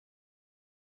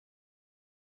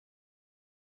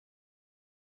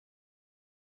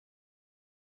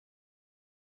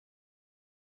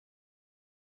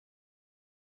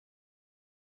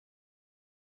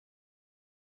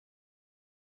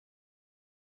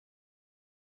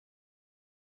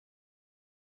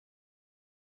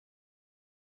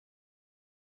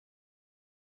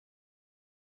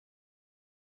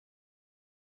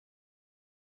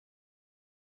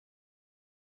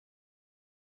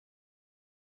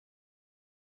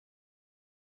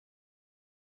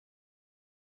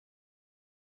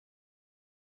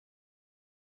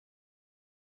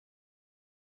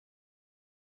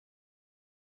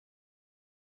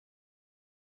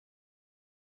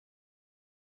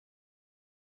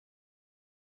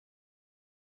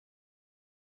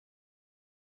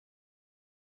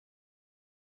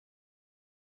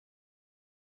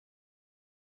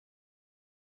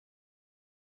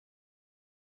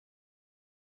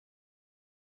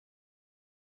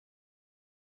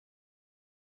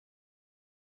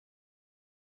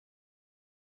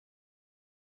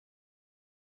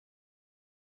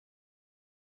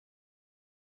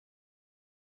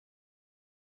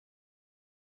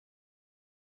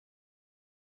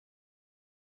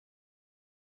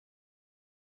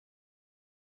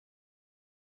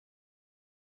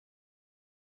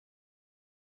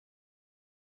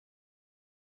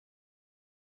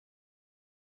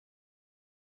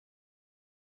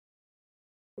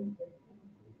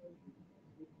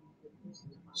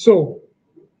So,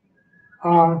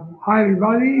 hi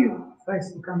everybody,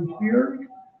 thanks for coming here.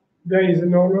 There is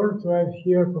an honor to have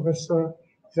here Professor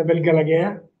Isabelle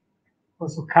Gallagher,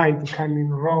 also kind to come in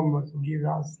Rome to give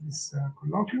us this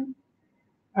colloquium.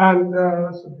 And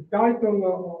so the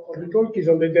title of the talk is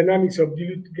on the dynamics of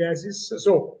dilute gases,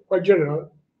 so quite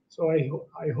general. So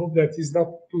I hope that is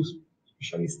not too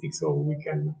specialistic, so we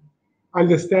can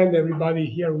understand everybody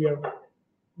here. We have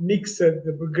mixed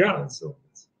the background. So.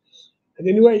 And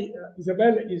anyway,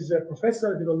 Isabelle is a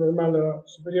professor at École Normale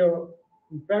Supérieure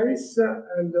in Paris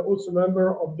and also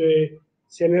member of the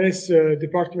CNRS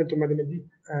Department of Mathematics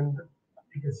and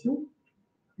Application.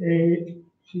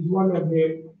 She's one of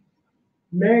the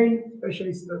main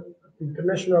specialists at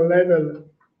international level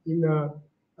in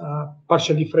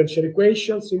partial differential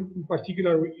equations, in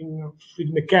particular in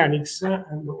fluid mechanics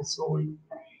and also in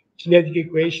kinetic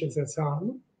equations and so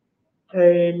on.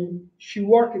 She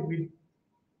worked with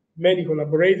many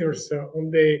collaborators on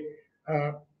the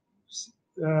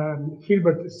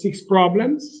Hilbert 6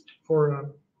 problems for a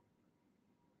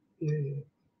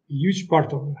huge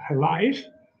part of her life.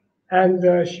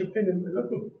 And she obtained a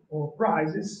lot of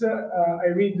prizes. I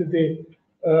read the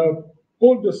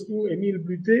Paul Dostou, Émile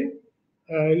Blutet,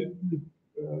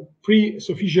 Prix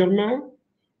Sophie Germain,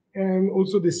 and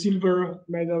also the silver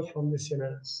medal from the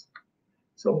CNRS.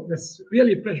 So that's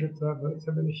really a pleasure to have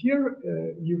Isabelle here.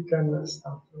 You can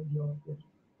start your question.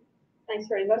 Thanks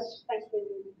very much. Thanks for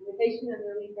the invitation. I'm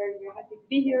really very, very happy to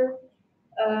be here.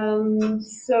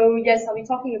 So yes, I'll be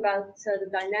talking about the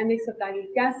dynamics of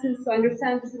dilute gases. So I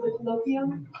understand this is a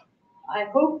colloquium. I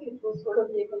hope it will sort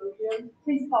of be a colloquium.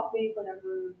 Please stop me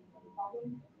whenever I'm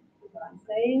talking, is what I'm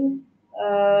saying.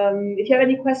 If you have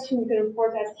any questions, you can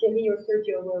report at Thierry or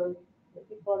Sergio, where the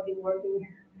people have been working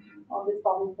on this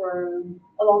problem for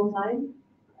a long time,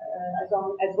 as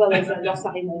well as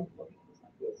Saint-Raymond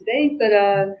today. But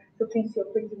so please feel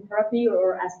free to interrupt me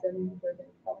or ask them if there's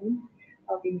any problem.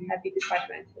 I'll be happy to try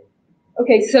to answer.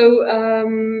 Okay, so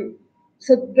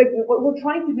what we're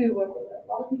trying to do, what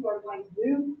a lot of people are trying to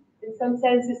do, in some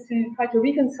sense, is to try to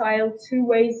reconcile two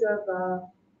ways of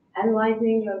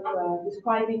analyzing, of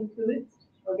describing fluids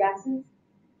or gases.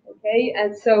 Okay,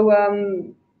 and so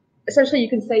essentially, you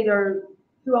can say there are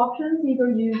two options. Either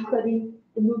you study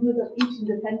the movement of each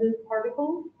independent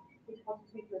particle, which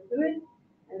constitutes a fluid,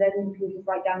 and then you can just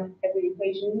write down every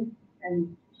equation.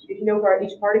 And if you know where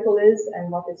each particle is and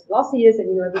what its velocity is, then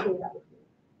you know everything about the fluid,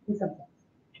 in some sense.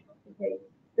 Okay.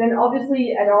 Then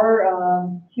obviously at our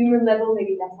human level,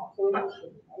 maybe that's not so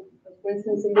interesting. Right? Because for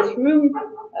instance, in this room,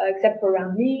 except for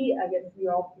around me, I guess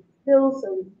we're all pretty still,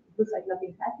 so it looks like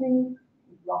nothing's happening.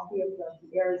 The velocity of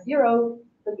the air is zero,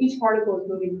 but each particle is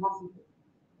moving constantly.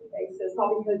 Okay, so it's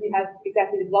not because you have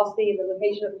exactly the velocity and the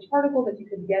location of each particle that you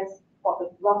can guess what the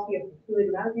velocity of the fluid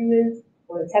around you is,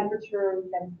 or the temperature.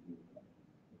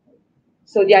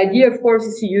 So the idea, of course,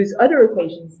 is to use other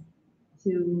equations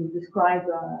to describe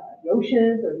the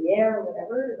oceans or the air or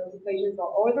whatever. Those equations are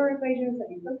order equations, and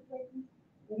these equations,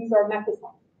 and these are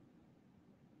macroscopic.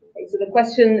 Okay, so the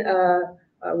question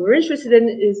we're interested in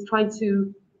is trying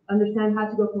to understand how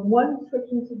to go from one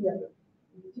description to the other.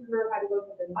 In particular, how to go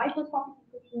from the microscopic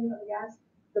description of the gas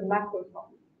to the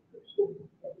macroscopic description.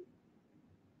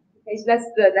 Okay, so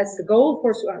that's the goal. Of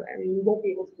course, I mean, we won't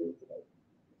be able to do it today.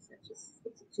 That's just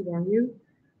too long you.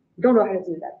 We don't know how to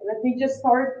do that. But let me just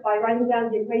start by writing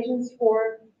down the equations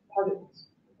for particles.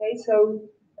 Okay, so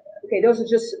those are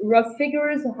just rough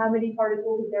figures of how many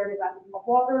particles there in a vacuum of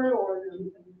water or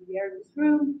the air in this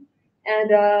room.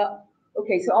 And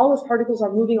okay, so all those particles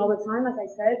are moving all the time, as I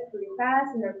said, pretty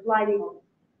fast, and they're gliding on.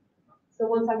 So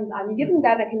once I'm given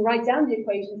that, I can write down the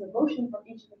equations of motion for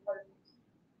each of the particles.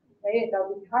 Okay,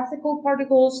 they'll be classical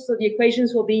particles, so the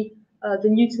equations will be the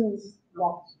Newton's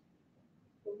laws.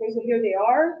 Okay, so here they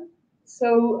are.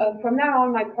 So from now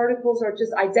on, my particles are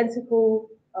just identical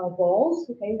balls,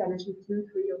 okay, dimension 2,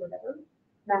 3, or whatever,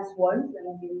 mass 1, then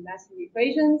I'll be mass of the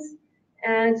equations.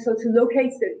 And so to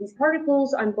locate these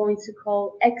particles, I'm going to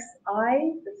call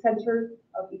xi the center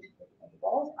of each of the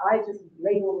balls. I just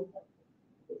label the particles.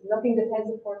 Nothing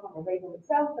depends, of course, on the label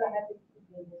itself, but I have to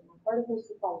label my particles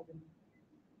to follow them.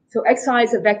 So xi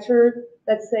is a vector,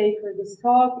 let's say, for this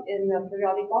talk in a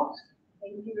periodic box.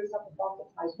 Okay, you give yourself a box of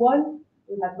size 1.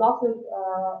 We have lots of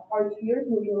hard spheres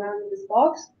moving around in this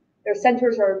box. Their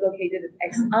centers are located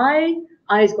at xi.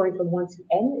 I is going from 1 to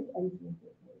n, if n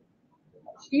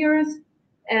is spheres.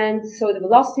 And so the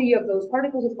velocity of those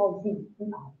particles is called v.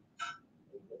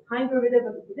 The time derivative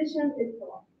of the position is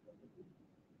velocity.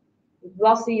 The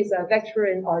velocity is a vector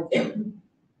in r.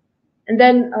 And And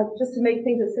then just to make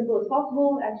things as simple as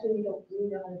possible, actually we don't really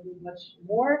know how to do much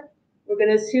more. We're going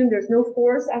to assume there's no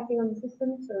force acting on the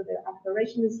system, so the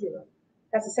acceleration is zero.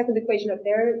 That's the second equation up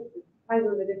there. Kind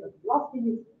of a different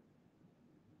velocity.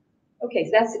 Okay,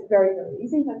 so that's very, very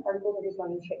easy. That particle that is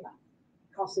running in straight line,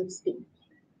 constant speed.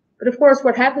 But of course,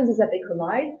 what happens is that they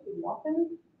collide pretty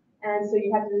often, and so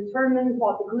you have to determine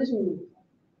what the collision rules are.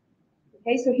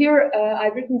 Okay, so here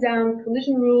I've written down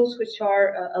collision rules, which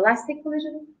are elastic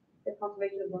collision, the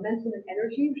conservation of momentum and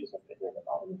energy, which is what's written at the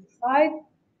bottom of the slide.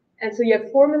 And so you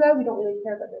have formula. We don't really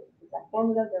care about the exact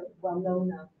formula. They're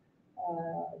well-known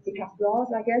Descartes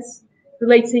laws, I guess,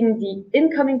 relating the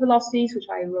incoming velocities, which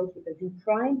I wrote with a v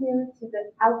prime here, to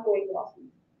the outgoing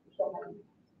velocities, which don't have any.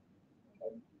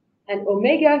 Okay. And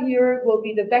omega here will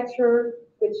be the vector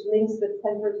which links the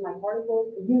center to my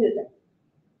particle, the unit vector.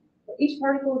 So each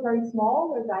particle is very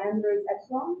small. Their diameter is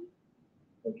epsilon.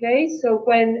 Okay, so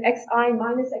when xi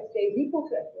minus xj is equal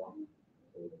to epsilon,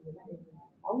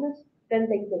 then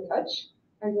they will touch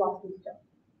and velocities jump.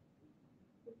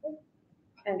 Okay.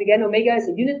 And again, omega is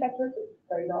a unit vector, so it's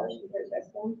very large compared to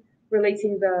epsilon,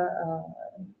 relating the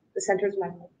centers of my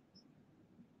particle.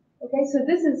 Okay, so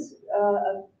this is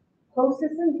a closed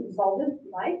system. You can solve it if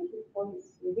you like. One is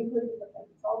ridiculous, but I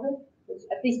can solve it. There's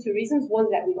at least two reasons. One,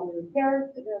 that we don't really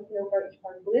care to know where each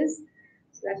particle is.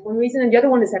 So that's one reason. And the other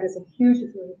one is that it's a huge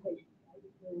system of equations.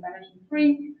 Right? In dimension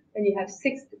 3, then you have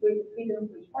 6 degrees of freedom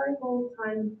for each particle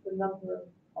times the number of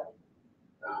particles.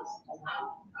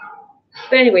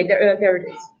 But anyway, there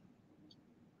it is.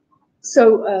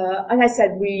 So, as I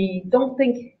said, we don't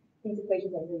think these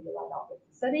equations are really the right object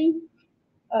to study.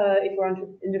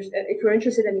 If we're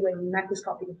interested anyway in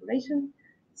macroscopic information.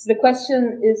 So the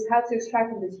question is how to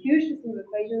extract from this huge system of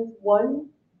equations one,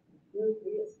 two,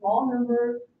 three, a small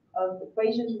number of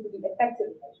equations which would be effective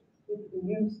equations, which we can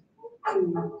use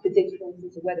to predict, for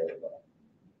instance, the weather or whatever.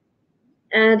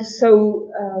 And so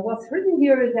what's written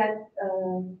here is that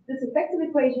this effective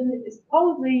equation is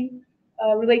probably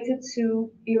related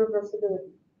to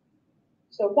irreversibility.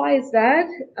 So why is that?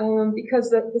 Because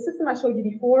the system I showed you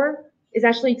before is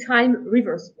actually time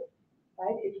reversible.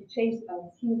 Right? If you change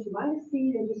t into minus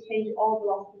t, then just change all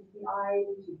velocities vi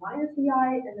into minus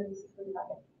vi, and then the system is like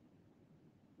that.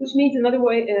 Which means another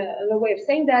way of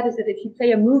saying that is that if you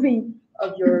play a movie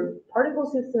of your particle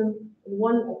system in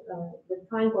one with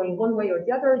time going one way or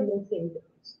the other, you won't see any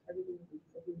difference. Everything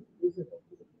is visible.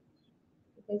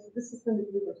 Okay, so this system is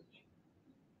reversible.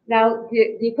 Now,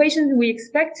 the equation we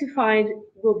expect to find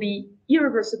will be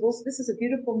irreversible. So this is a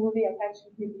beautiful movie. I can't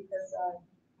show you because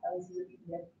this is a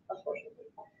PDF, unfortunately.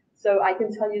 So I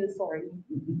can tell you the story.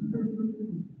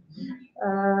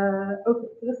 Okay,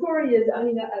 so the story is, I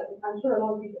mean, I'm sure a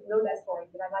lot of people know that story,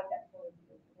 but I like that story.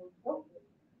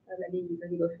 Let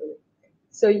me go through it.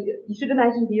 So you should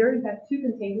imagine here you have two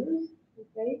containers,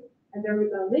 okay, and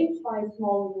they're linked by a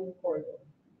small little corridor.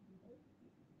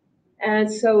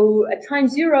 And so at time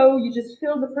 0, you just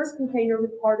fill the first container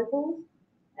with particles,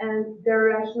 and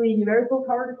they're actually numerical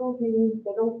particles, meaning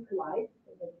they don't collide.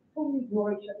 They totally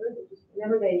ignore each other. They just,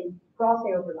 whenever they cross,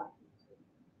 they overlap.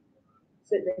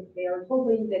 So they are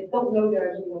totally, they don't know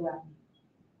they're actually overlapping.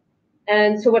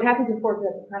 And so what happens, of course,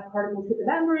 is that the particles hit the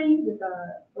boundary with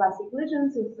elastic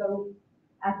collisions, and so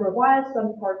after a while,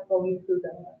 some parts going through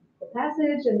the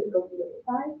passage and go to the other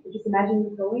side. So just imagine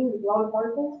it going with a lot of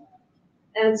particles.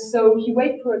 And so if you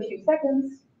wait for a few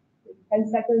seconds, 10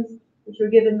 seconds, which you're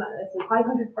given, let's say,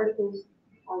 500 particles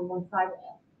on one side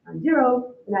at time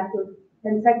 0, and after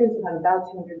 10 seconds, you have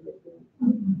about 250.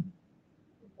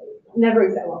 Never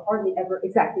exactly, well, hardly ever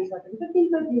exactly 250,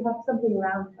 but you have something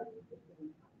around 250.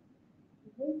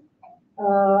 Okay.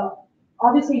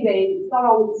 Obviously, it's not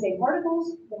always the same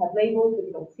particles. They have labels, but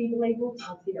you don't see the labels. You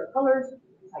don't see their colors.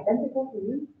 It's identical to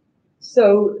you.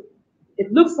 So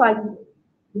it looks like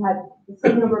you have the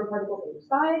same number of particles on each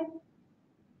side.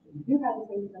 You do have the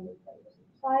same number of particles on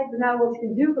each side. But now what you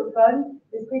can do for fun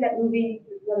is play that movie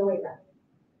the other way around.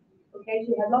 Okay,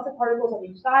 so you have lots of particles on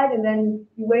each side, and then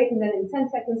you wait, and then in 10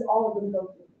 seconds, all of them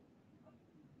go through.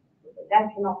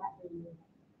 That cannot happen.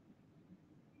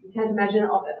 You can't imagine,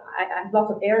 I have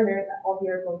lots of air in there, all the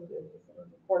air goes through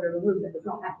a quarter of the room. That does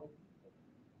not happen.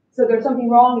 So there's something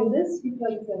wrong in this,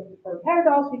 because it's a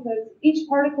paradox, because each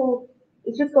particle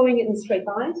is just going in straight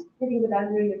lines, hitting the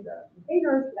boundary of the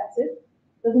container, that's it.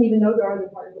 Doesn't even know there are other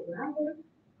particles around there.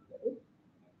 Okay.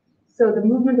 So the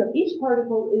movement of each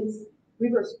particle is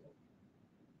reversible.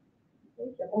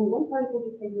 Okay. If only one particle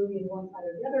just take moving one side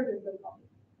or the other, there's no problem.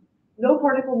 No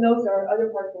particle knows there are other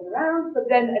particles around, but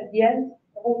then at the end,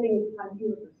 the whole thing is time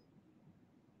irreversible.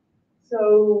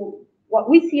 So what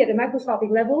we see at a macroscopic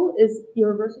level is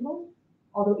irreversible.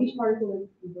 although each particle is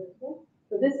reversible.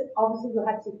 So this obviously we'll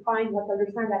have to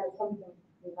understand that at some point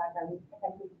in that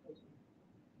effective equation.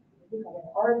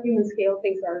 Our human scale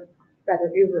things are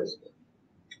rather irreversible.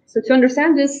 So to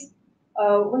understand this,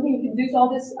 one thing you can do to all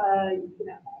this, you can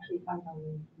actually find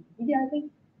on Wikipedia, I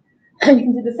think. You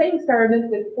can do the same experiment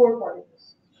with 4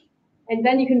 particles. And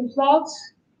then you can plot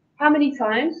how many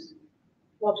times,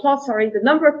 the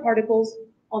number of particles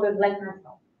on the left-hand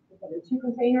side. So there are 2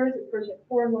 containers. At first you have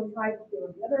 4 on one side, 4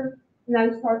 on the other. And now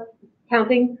you start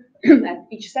counting at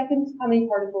each second how many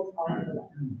particles are on the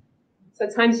left. So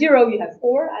times 0, you have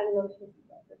 4. I don't know if you can see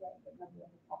that, but that's the number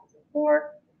of opposite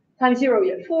 4. Times 0,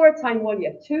 you have 4. Times 1,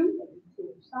 you have 2. That is 2 on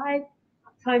each side.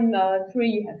 Times 3,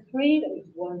 you have 3. That is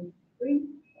 1, 3.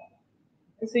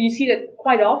 And so you see that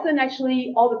quite often,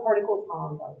 actually, all the particles are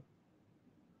on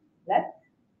the left,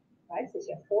 right? So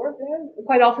you have 4 there. And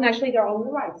quite often, actually, they're on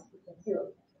the right, so you have 0.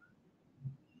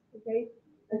 Okay?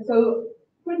 And so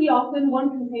pretty often, one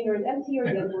container is empty or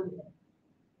the other one is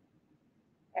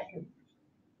empty.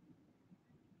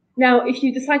 Now, if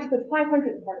you decide to put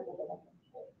 500 particles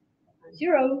on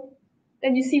 0,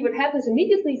 then you see what happens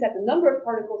immediately is that the number of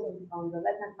particles on the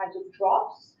left-hand side just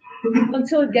drops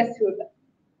until it gets to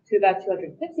about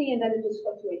 250, and then it just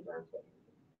fluctuates around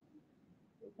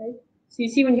 250. Okay? So you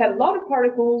see when you have a lot of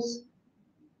particles,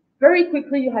 very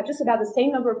quickly you have just about the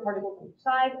same number of particles on each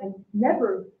side, and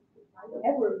never,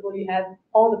 ever will you have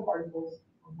all the particles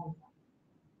on one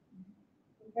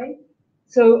side. Okay?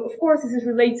 So, of course, this is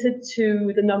related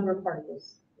to the number of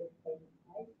particles.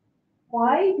 Right?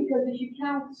 Why? Because if you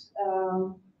count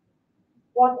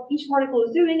what each particle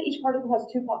is doing, each particle has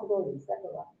 2 possibilities. That's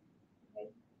a lot. Okay?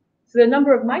 So the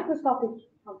number of microscopic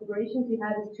configurations you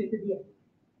have is 2 to the n.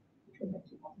 You have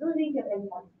 2 possibilities, you have n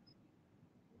particles.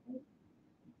 Okay?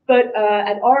 But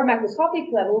at our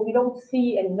macroscopic level, we don't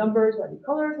see any numbers or any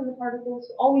colors in the particles.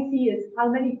 All we see is how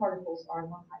many particles are on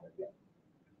one side or the other.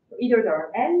 So either there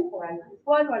are n, or n minus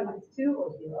 1, or n minus 2,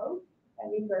 or 0.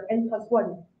 That means there are n plus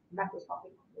 1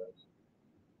 macroscopic configurations.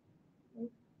 Okay?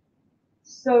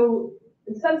 So,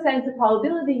 in some sense, the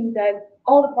probability that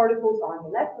all the particles are on the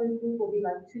left, for instance, will be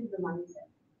like 2 to the minus n.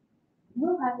 It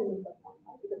will happen in some point,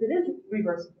 right? Because it is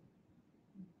reversible.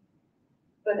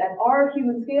 But at our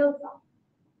human scale, it's not.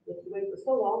 You have to wait for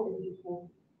so long that you just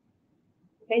won't.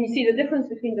 Okay, and you see the difference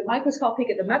between the microscopic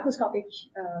and the macroscopic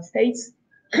states.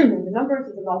 The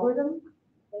numbers is a logarithm.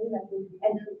 Okay, that means the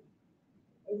entry.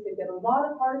 Okay, so you get a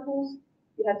lot of particles.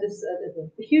 You have this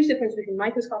a huge difference between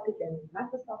microscopic and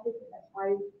macroscopic, and that's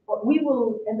why what we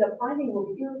will end up finding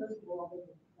will be irreversible of the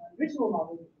original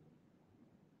model.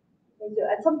 Okay, so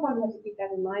at some point we have to keep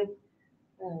that in mind.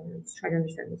 Let's try to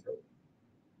understand this.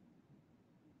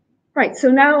 Right, so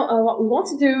now what we want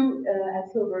to do,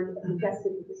 as Hilbert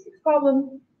suggested with this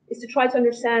problem, is to try to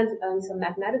understand in some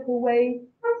mathematical way,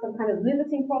 some kind of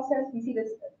limiting process. We see that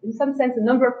in some sense the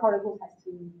number of particles has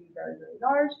to be very, very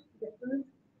large to get fluid.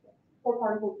 4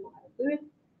 particles will have a fluid.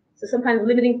 So some kind of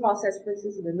limiting process, for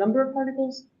instance, in the number of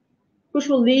particles, which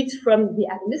will lead from the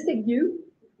atomistic view,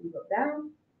 if we go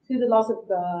down, to the loss of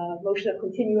the motion of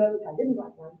continua, which I didn't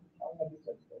write down.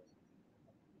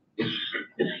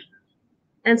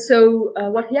 And so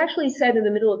what he actually said in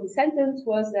the middle of the sentence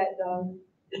was that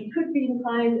he could be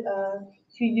inclined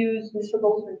to use Mr.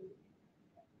 Boltzmann.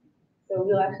 So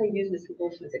we'll actually use Mr.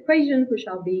 Boltzmann's equation, which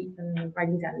I'll be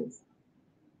writing down.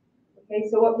 Okay,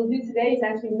 so what we'll do today is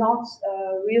actually not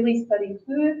really study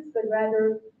fluids, but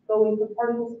rather go into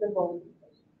particles of the Boltzmann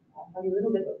equation. I'll tell you a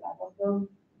little bit about that. Also,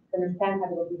 to understand how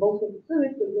to go from Boltzmann to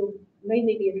fluids, but we'll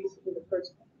mainly be interested in the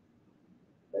first one.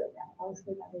 But I'll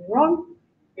explain that later on.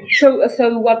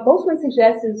 So what Boltzmann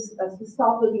suggests is to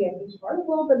stop looking at each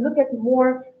particle, but look at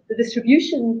more the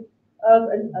distribution of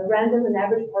a random and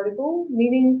average particle,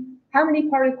 meaning how many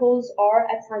particles are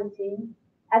at time t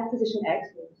at position x,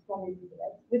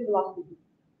 with velocity v.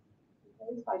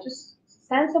 Okay, so I just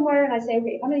stand somewhere and I say,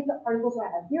 okay, how many particles do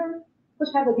I have here, which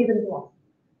have a given velocity,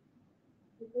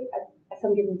 okay, at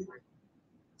some given time.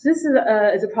 So this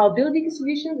is a probability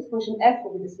distribution. This function f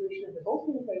will be the solution of the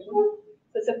Boltzmann equation.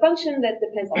 So it's a function that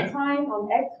depends on time,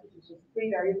 on x, which is just 3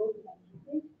 variables,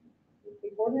 3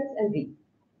 coordinates, and v.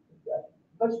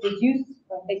 Much reduced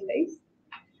phase space.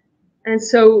 And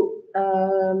so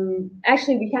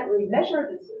actually we can't really measure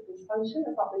this function,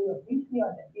 the property of we feel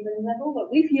at that given level.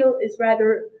 What we feel is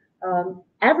rather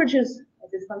averages of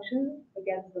this function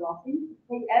against velocity.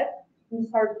 Take f and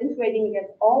start integrating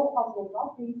against all possible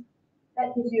velocities.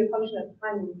 That gives you a function of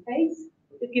time and space.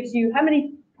 It gives you how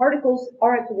many particles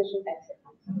are at position x.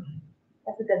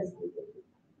 That's the density.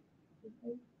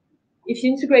 Okay. If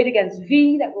you integrate against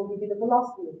v, that will give you the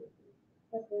velocity of it.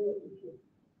 That's very what we feel.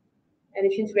 And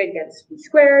if you integrate against v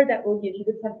squared, that will give you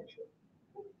the temperature.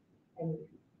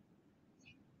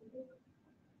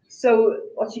 So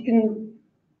what you can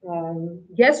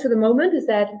guess for the moment is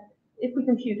that if we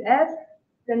compute f,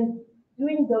 then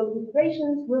doing those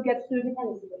integrations will get fluid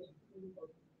mechanics equations.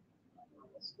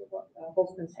 That's what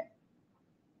Boltzmann said.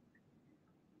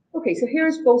 Okay, so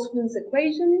here's Boltzmann's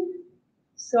equation.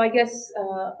 So I guess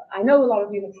I know a lot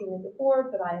of you have seen it before,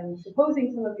 but I am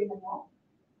supposing some of you have not.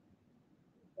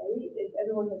 Okay, if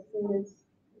everyone has seen this,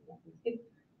 skip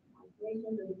my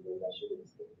information, then I should have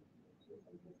skipped it.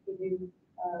 Just give you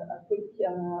a quick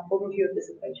overview of this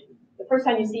equation. The first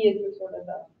time you see it, you're sort of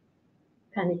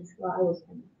panicked. Well, I was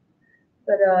panicked.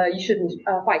 But you shouldn't.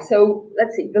 Fine. So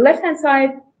let's see. The left-hand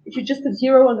side, if you just put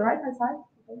 0 on the right-hand side,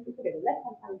 okay, look at the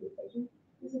left-hand side of the equation.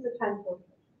 This is the transport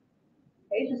equation.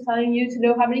 Okay, just telling you to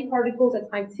know how many particles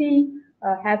at time t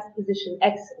have position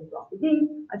x and velocity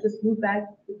v. I just move back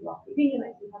to velocity v, and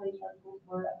I see how many particles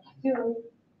were at 0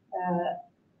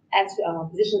 at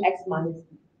position x minus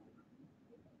v.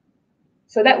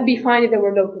 So that would be fine if there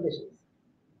were no collisions.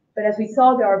 But as we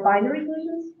saw, there are binary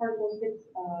collisions. Particles hit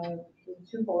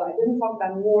two polar. I didn't talk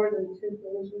about more than 2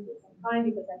 collisions at the same time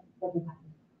because that doesn't happen.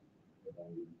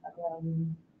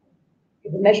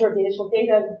 The measure of the initial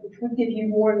data, which would give you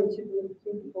more than two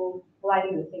people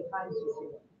colliding at the same time, is just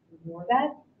ignore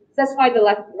that. So that's why the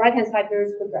right-hand side here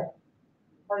is quadratic.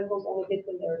 Particles only hit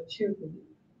when there are 2 collisions.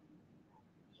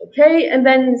 Okay, and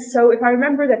then so if I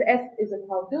remember that f is a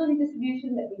probability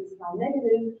distribution, that means it's now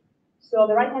negative. So on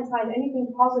the right-hand side,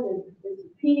 anything positive is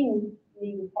repeating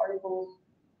the particles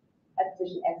at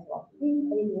position x velocity v.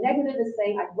 Anything negative is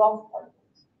saying I've lost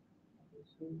particles at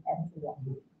position x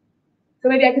velocity v. So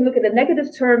maybe I can look at the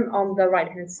negative term on the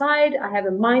right-hand side. I have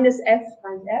a minus f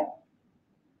times f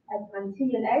at time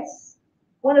t and x.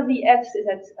 One of the f's is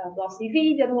at velocity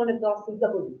v, the other one at velocity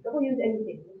w. W is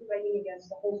anything, integrating against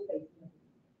the whole space.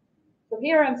 So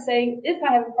here I'm saying if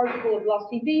I have a particle of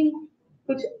velocity v,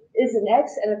 which is an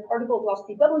x, and a particle of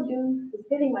velocity w is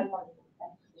hitting my particle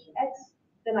at position x,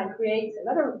 then I create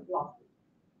another velocity.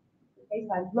 Okay,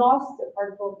 so I've lost a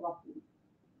particle of velocity,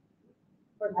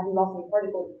 or having lost a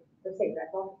particle. Let's say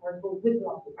that particle with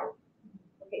velocity.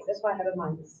 Okay, so that's why I have a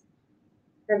minus.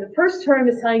 And the first term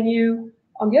is telling you,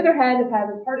 on the other hand, if I have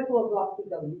a particle of velocity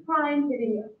w prime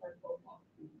hitting a particle of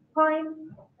velocity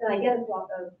prime, then I get a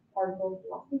particle of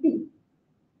velocity v.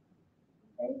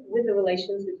 Okay, with the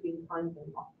relations between prime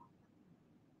and log.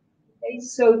 Okay,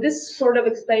 so this sort of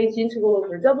explains the integral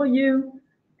over w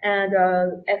and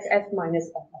ff minus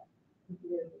ff.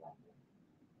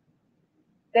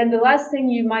 Then the last thing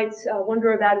you might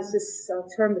wonder about is this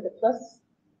term with the plus.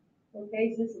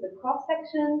 Okay, so this is the cross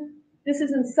section. This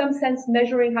is in some sense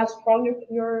measuring how strong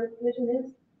your collision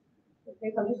is.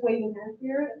 Okay, so I'm just waving hands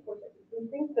here. Of course, I can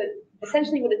do things, but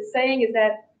essentially what it's saying is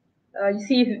that you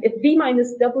see if v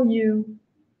minus w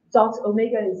dot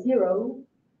omega is 0,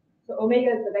 so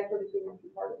omega is the vector between the two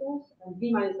particles, and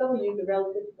v minus w is the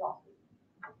relative velocity.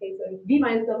 Okay, so if v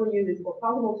minus w is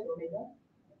orthogonal to omega,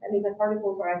 that means that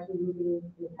particles are actually moving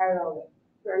in a parallel way.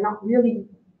 They're not really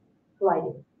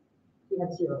colliding. You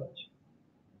have 0 edge.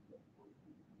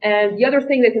 And the other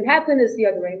thing that can happen is the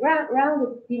other way around.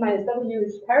 If v minus w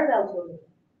is parallel to omega,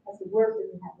 that's the worst that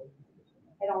can happen.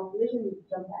 Head-on collision, you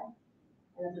jump back,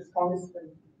 and that's the strongest thing.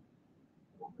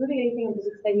 I'm not proving anything, I'm just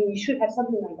explaining you should have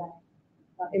something like that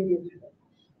in the instrument.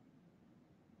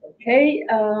 Okay,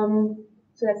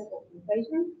 so that's the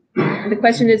equation. And the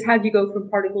question is, how do you go from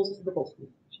particles to the Boltzmann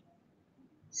equation?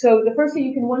 So the first thing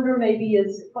you can wonder maybe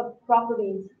is, what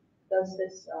properties does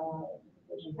this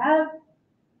equation have?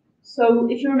 So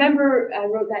if you remember, I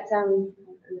wrote that down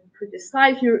in the previous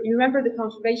slide. If you remember the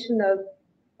conservation of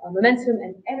momentum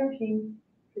and energy,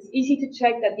 it's easy to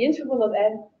check that the integral of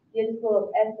f, the integral of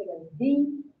f against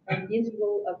v, and the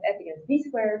integral of f against v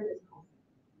squared is constant.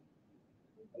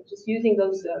 Okay, just using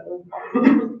those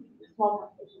properties, small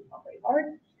calculations, not very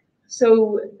hard.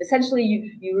 So essentially,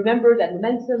 you remember that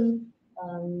momentum,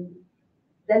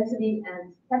 density,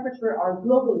 and temperature are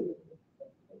globally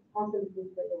constant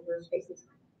over space and time.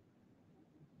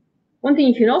 One thing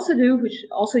you can also do, which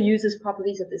also uses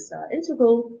properties of this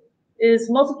integral, is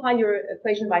multiply your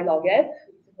equation by log f,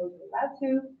 which you suppose you're allowed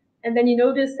to, and then you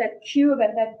notice that q of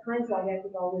ff times log f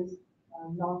is always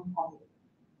non-positive.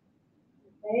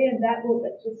 Okay, and that's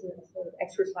just a sort of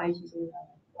exercise using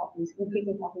properties,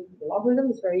 increasing properties of the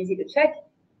logarithm. It's very easy to check.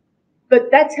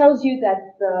 But that tells you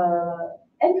that the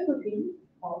entropy,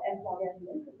 called f log f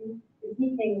entropy, is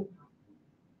decaying.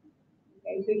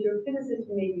 Okay, so if you're a physicist,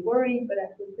 you may be worried, but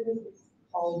actually physicists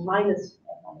call minus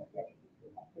f log f.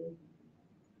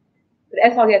 But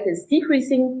f log f is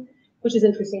decreasing, which is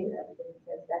interesting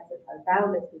because that's the type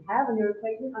bound that you have on your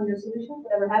equation, on your solution.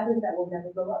 Whatever happens, that will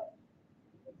never go up.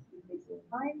 It's decreasing in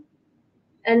time.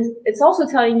 And it's also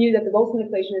telling you that the Boltzmann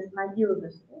equation is time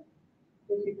irreversible.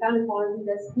 So if you found a quantity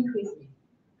that's decreasing,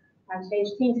 and change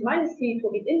t to minus t, it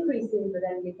will be increasing, but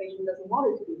then the equation doesn't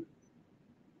want it to be.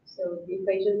 So the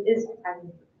equation is time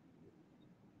irreversible.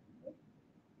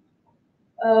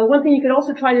 One thing you could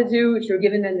also try to do, if you're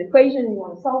given an equation and you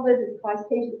want to solve it, is find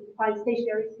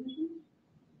stationary solutions.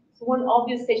 So one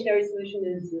obvious stationary solution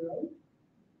is 0.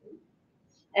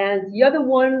 And the other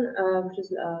one, which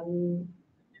is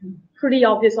pretty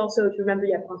obvious also, if you remember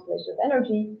you have conservation of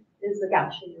energy, is the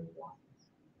Gaussian velocities.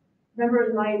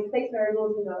 Remember my space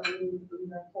variables in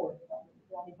the fourth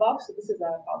box, so this is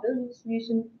a probability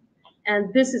solution.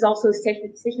 And this is also a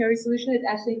stationary solution. It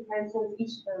actually cancels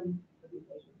each term of the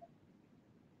equation.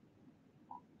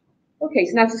 Okay,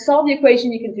 so now to solve the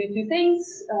equation, you can do two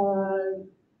things.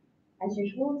 As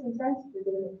usual, sometimes, if you're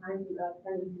given the time to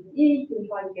E, you can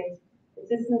try to get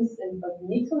existence of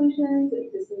unique solutions,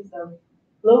 existence of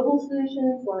global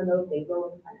solutions, want to know if they go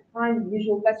in kind of time, the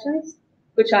usual questions,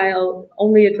 which I'll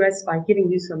only address by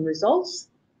giving you some results.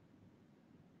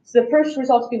 So the first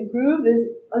result you can prove is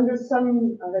under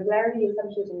some regularity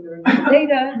assumptions in your initial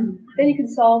data, then you can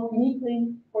solve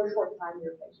uniquely for a short time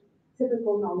your equation.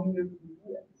 Typical nonlinear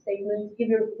statement, give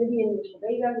the initial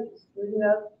data, which is good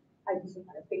enough, I do some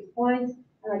kind of fixed points,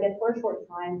 and I get for a short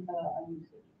time a new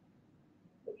solution.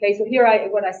 Okay, so here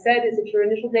what I said is if your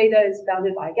initial data is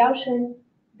bounded by Gaussian,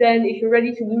 then if you're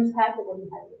ready to lose half of what you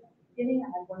had at the beginning,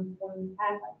 I had one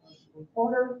half, I had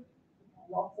 1/4, I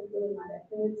lost something in my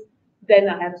estimates, then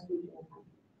I have a solution.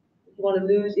 If you want to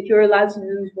lose, if you're allowed to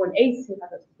lose 1/8, you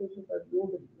have a solution for a rule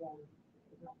that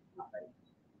is not right.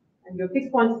 And your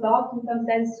fixed point stops in some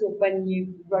sense, so when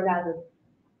you run out of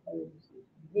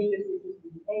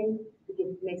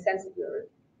to make sense of your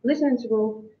collision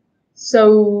integral.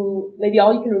 So maybe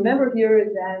all you can remember here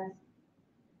is that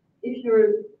if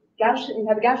you're Gaussian, you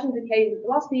have a Gaussian decay with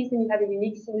velocities, then you have a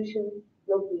unique solution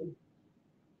locally.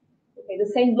 Okay, the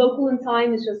same local in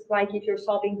time is just like if you're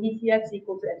solving dtx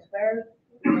equal to x squared.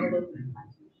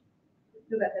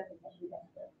 Do that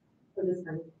for this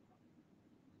kind of.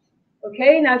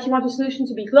 Okay, now if you want the solution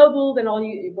to be global, then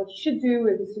what you should do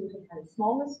is assume some kind of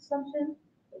smallness assumption.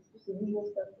 It's just the usual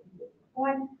stuff that you get to the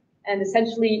point. And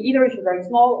essentially, either if you're very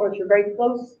small or if you're very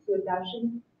close to a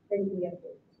Gaussian, then you can get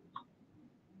the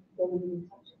solution.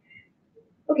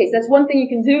 Okay, so that's one thing you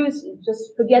can do is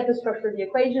just forget the structure of the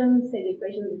equation. Say the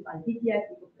equation is by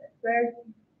dtx equals to x squared,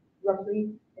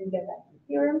 roughly, and get that from the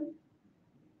theorem.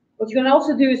 What you can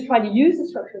also do is try to use the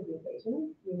structure of the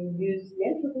equation. You can use the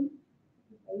entropy.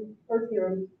 First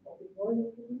theorem.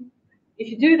 If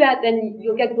you do that, then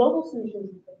you'll get global solutions.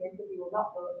 The entropy will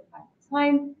not go at the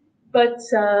time. But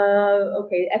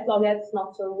okay, f log x is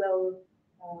not so well.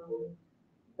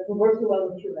 Doesn't work so well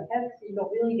with pure f, so you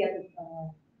don't really get a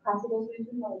classical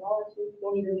solution, not at all. You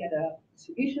don't even get a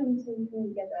distribution solution.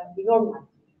 You get a denormalized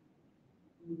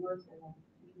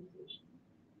solution.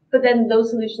 But then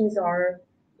those solutions are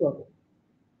global.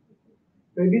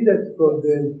 Maybe that for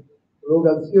the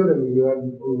Logan theorem you have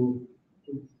to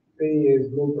pay a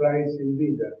small price in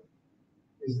beta.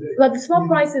 But the small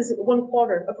price is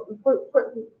 1/4.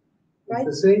 Right?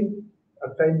 It's the same?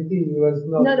 At time t, you was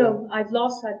not. No, I've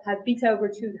had beta over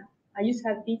 2 now. I used to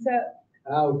have beta.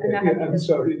 Okay. I'm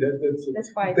sorry.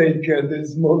 That's why. Take the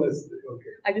smallest.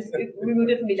 Okay. I just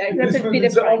removed it from beta. This one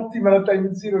is optimal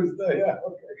time 0 is there. Yeah.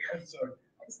 Okay. I'm sorry.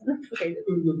 Okay.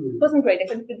 It wasn't great. I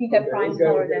put the beta prime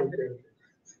smaller than.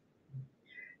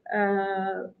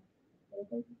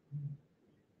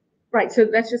 Right, so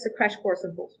that's just a crash course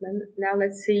on Boltzmann. Now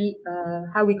let's see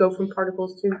how we go from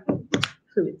particles to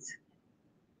fluids.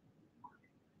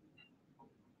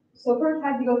 So first,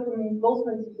 how do you go from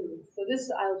Boltzmann to fluids? So this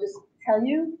I'll just tell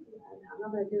you. I'm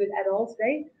not going to do it at all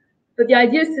today. But the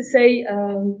idea is to say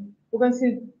we're going to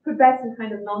put back some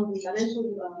kind of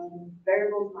non-dimensional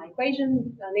variables in my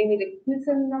equation, namely the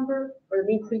Knudsen number or the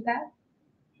mean free path.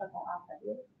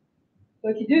 So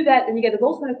if you do that, then you get the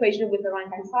Boltzmann equation with the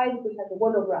right-hand side, which has a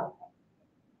 1/alpha.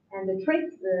 And the trick,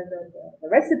 the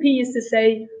recipe is to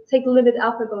say, take the limit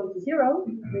alpha going to 0.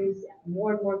 There's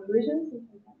more and more collisions.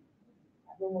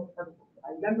 No more particles.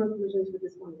 I remember collisions with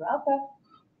this 1/alpha.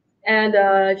 And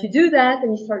if you do that,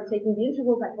 then you start taking the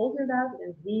integrals I told you about,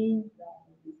 and v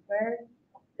squared.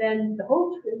 Then the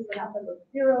whole trick is when alpha goes to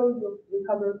 0, you'll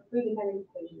recover 3 dependent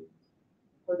equations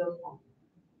for those quantities.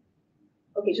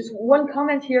 Okay, just one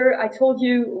comment here. I told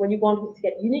you when you want to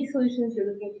get unique solutions, you're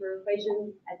looking for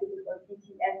equations. I think it's like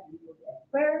dtx equals to x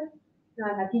squared. Now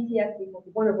I have dtx equals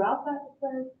to 1/alpha x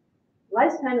squared.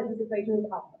 Lifespan of this equation is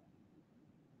alpha.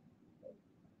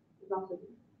 not to do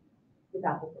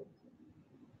without the fluid.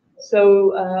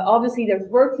 So obviously there's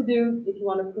work to do if you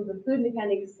want to prove a fluid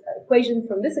mechanics equation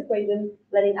from this equation,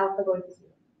 letting alpha go into 0.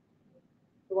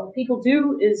 So what people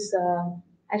do is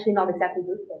actually not exactly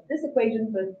this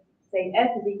equation, but say F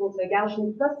is equal to a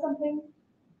Gaussian plus something,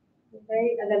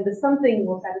 okay, and then the something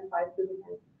will satisfy fluid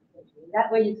mechanics equation.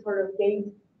 That way you sort of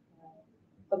gain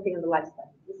something on the lifespan.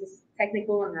 This is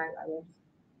technical, and I won't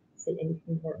say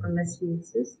anything more unless you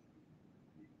insist.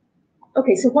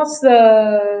 Okay, so what's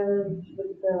the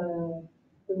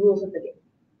rules of the game?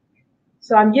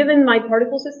 So I'm given my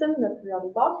particle system, the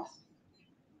periodic box.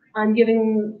 I'm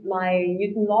given my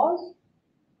Newton laws,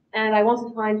 and I want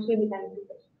to find fluid mechanics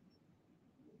equations.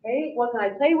 Okay, what can I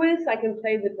play with? I can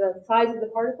play with the size of the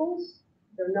particles,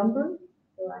 their number.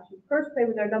 So I should first play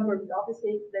with their number, but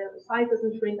obviously if the size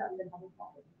doesn't shrink, I'm going to have a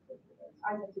problem.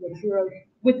 I have to go to 0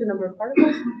 with the number of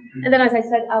particles. And then, as I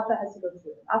said, alpha has to go to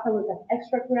 0. Alpha was that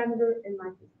extra parameter in my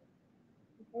system.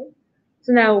 Okay?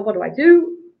 So now what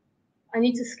do? I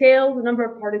need to scale the number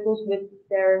of particles with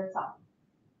their size.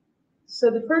 So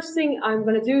the first thing I'm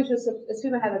going to do is just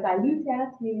assume I have a dilute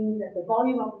gas, meaning that the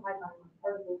volume occupied by my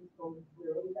particles is going to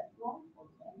 0 with epsilon,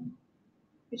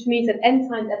 which means that n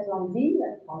times epsilon d,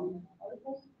 that's the volume of the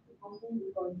particles, the constant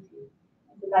is going to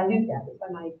the dilute gas. That's why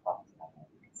my property.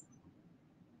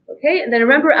 Okay, and then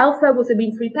remember alpha was a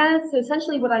mean free path, so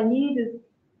essentially what I need is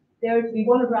there to be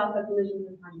 1 over alpha collisions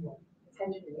in time 1.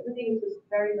 Essentially, everything is just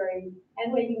very, very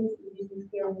n weightings using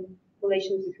scaling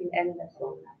relations between n and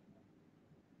epsilon.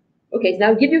 Okay, so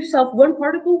now give yourself 1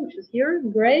 particle, which is here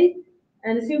in gray,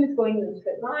 and assume it's going in a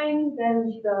straight line,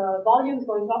 then the volume is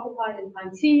going to occupy in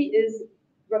time t is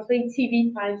roughly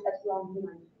TV times epsilon d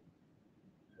minus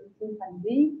 1. So times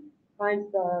v times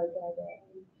the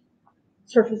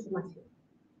surface of my sphere.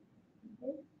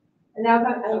 And now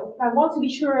if I want to be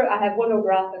sure I have 1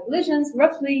 over alpha collisions,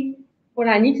 roughly what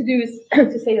I need to do is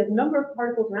to say that the number of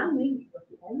particles around me, which is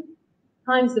roughly n,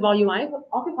 times the volume I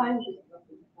occupy, which is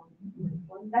roughly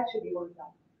 1. That should be 1 over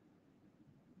alpha.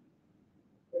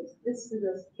 This is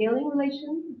a scaling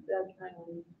relation,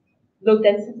 low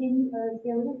density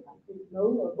scaling, low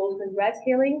or Boltzmann grad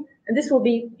scaling, and this will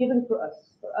be given for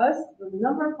us. For us, the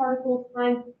number of particles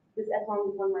times this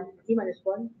epsilon 1 minus t minus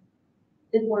 1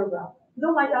 is 1 over alpha. If you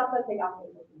don't like alpha, take alpha.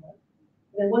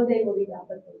 And then one day we'll leave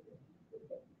alpha.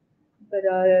 But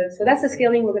so that's the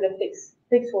scaling we're going to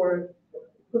fix for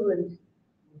equivalent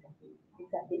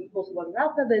exactly equals to 1 over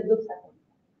alpha, but it looks like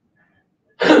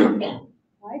 1.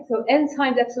 Right? So n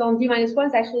times epsilon d minus 1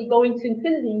 is actually going to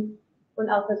infinity when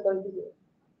alpha is going to 0.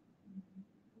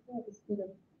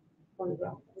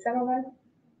 Is that all right?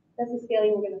 That's the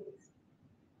scaling we're going to fix.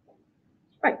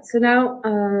 Right, so now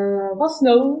what's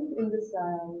known in this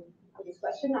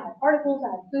question? I have particles, I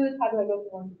have fluids, how do I go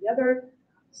from one to the other?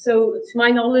 So to my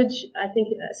knowledge, I think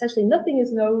essentially nothing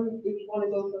is known if you want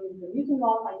to go from the Newton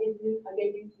law I gave you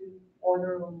to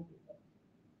order 1.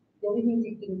 The only thing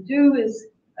you can do is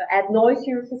add noise to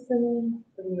your system,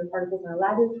 putting your particles in a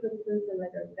lattice, for instance, and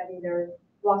letting their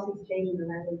velocities change in a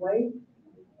random way.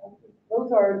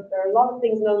 There are a lot of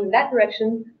things known in that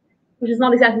direction, which is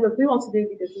not exactly what we want to do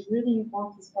because we really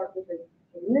want to start with a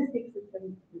deterministic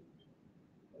system,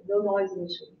 no noise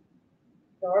initially.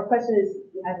 So our question is,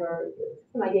 you have our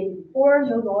system I gave you before,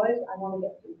 no noise, I want to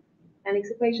get to mechanics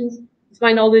equations. To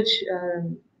my knowledge,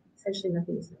 essentially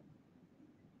nothing is known.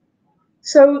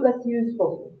 So let's use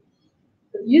Boltzmann.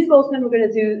 So to use Boltzmann, we're going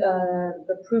to do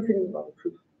the proof in, well, the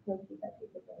proof.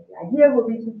 The idea will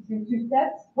be to do 2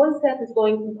 steps. One step is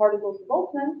going from particles to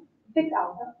Boltzmann, fix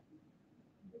alpha.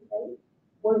 Okay.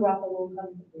 1 over alpha will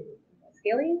come to the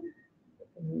scaling,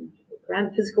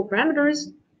 physical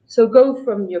parameters. So go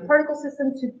from your particle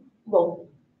system to Boltzmann.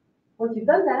 Once you've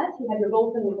done that, you have your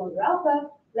Boltzmann with 1 over alpha,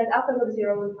 let alpha go to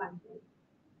 0 and time 0.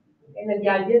 And then the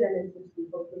idea then is to do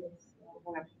both of them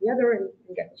one after the other and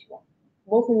get what you want.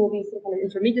 Boltzmann will be some kind of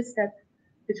intermediate step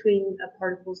between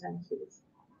particles and fluids.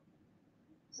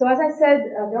 So as I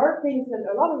said, there are things that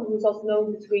a lot of the results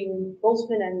known between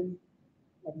Boltzmann and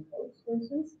Lanford, for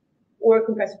instance, or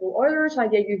compressible Euler. So I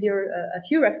gave you here a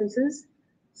few references.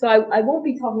 So I won't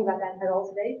be talking about that at all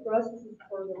today. For us, this is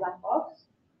for the black box.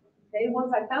 Okay,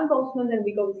 once I found Boltzmann, then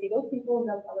we go and see those people and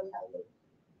they'll tell us how to do it.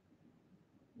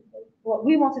 Okay. What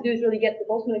we want to do is really get the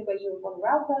Boltzmann equation with 1 over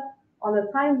alpha on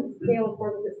a time scale, of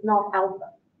course, it's not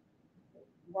alpha.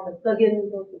 We want to plug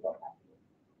in those results.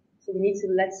 So we need to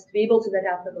be able to let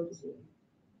alpha go to 0.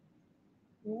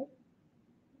 Okay.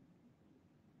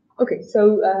 Okay,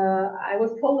 so I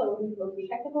was told I wasn't supposed to be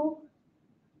technical,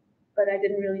 but I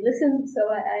didn't really listen, so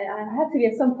I had to be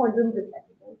at some point a little bit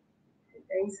technical.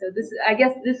 Okay, so I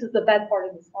guess this is the bad part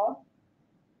of this talk.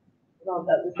 Well,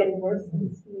 that was getting worse.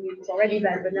 It's already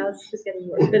bad, but now it's just getting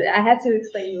worse. But I had to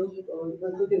explain you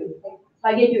what to do. Okay? So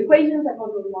I gave you equations. I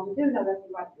told you what you want to do. Now that's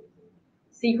the right thing.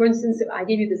 See, for instance, if I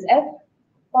give you this f,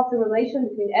 what's the relation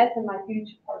between f and my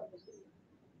huge particle system?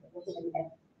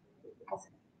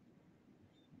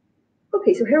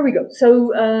 Okay, so here we go.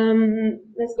 So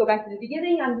let's go back to the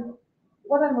beginning.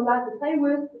 What I'm allowed to play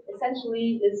with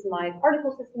essentially is my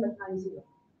particle system at time zero.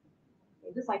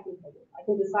 Okay, just like this, I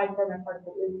can decide where my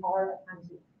particle is are at time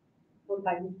zero. So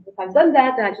if I've done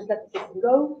that, then I just let the system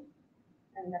go,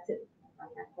 and that's it. I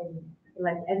can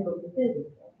let it end with it.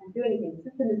 I can't do anything. The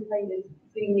system is playing this,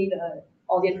 giving me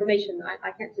all the information.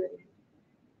 I can't do anything.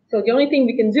 So the only thing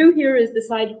we can do here is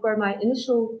decide where my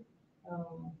initial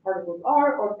particles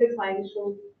are, or fix my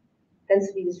initial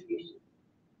density distribution.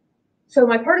 So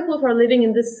my particles are living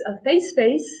in this phase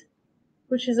space,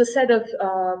 which is a set of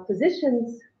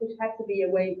positions which have to be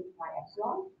away by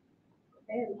epsilon,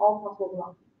 okay, and all possible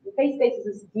velocities. The phase space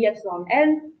is d epsilon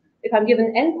n. If I'm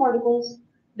given n particles,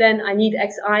 then I need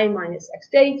xi minus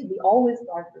xj to be always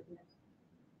larger than x.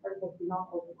 Particles do not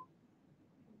overlap.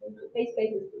 Okay, so the phase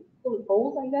space is full of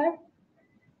holes like that.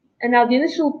 And now the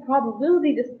initial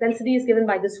probability density is given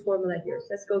by this formula here. So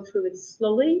let's go through it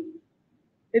slowly.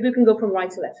 Maybe we can go from right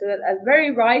to left. So at the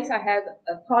very right, I have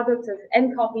a product of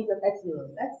n copies of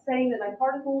x0. That's saying that my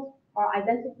particles are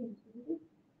identically distributed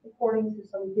according to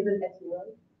some given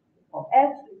x0. It's called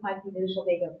f. It might be the initial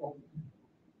data form.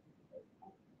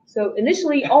 So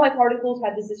initially, all my particles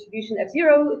have this distribution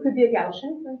f0. It could be a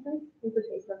Gaussian, for instance. In this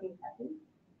case, nothing is happening.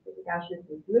 It's a Gaussian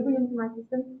equilibrium to my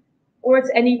system. Or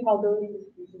it's any probability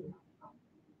distribution.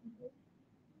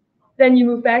 Then you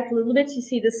move back a little bit, you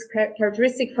see this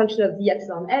characteristic function of d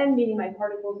epsilon n, meaning my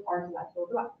particles are lateral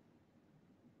black.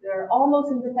 They're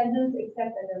almost independent,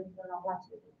 except that they're not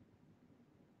lateral.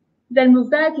 Then move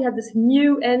back, you have this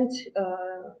mu n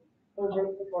over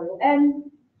factorial n.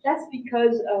 That's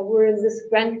because we're in this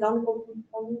grand canonical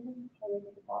convolution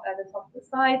at the top of the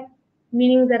slide,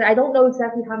 meaning that I don't know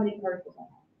exactly how many particles I have.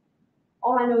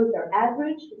 All I know is their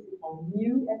average, which is called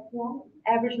mu epsilon,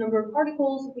 average number of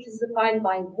particles, which is defined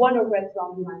by 1 over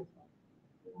epsilon d minus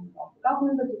 1. I've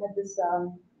forgotten, but you have this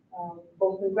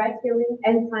Boltzmann grad theorem,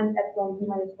 n times epsilon d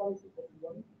minus 1 is equal to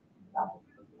 1.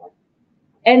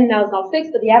 N now is not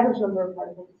fixed, but the average number of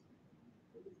particles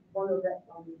is 1 over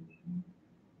epsilon d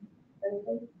minus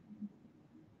 1.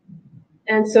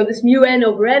 And so this mu n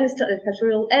over n is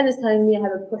factorial n is telling me I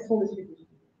have a Poisson distribution.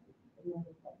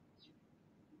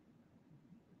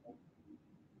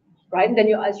 Right, and then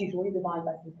you, as usual, you divide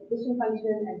by the coefficient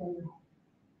function, and then you have.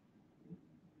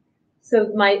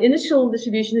 So my initial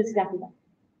distribution is exactly that.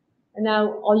 And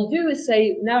now all you do is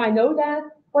say, now I know that.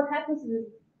 What happens to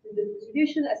the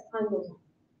distribution as time goes on?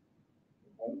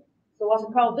 Okay? So what's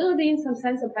the probability, in some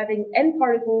sense, of having n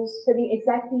particles sitting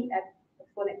exactly at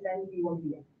x1 xn v1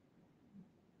 vn?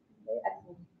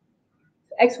 Okay,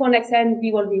 so x1 xn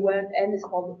v1 v1 n is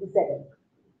called zn.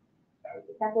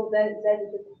 The capital Z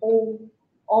is just the whole.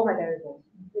 All my variables,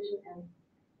 position and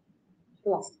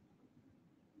velocity.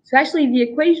 So actually, the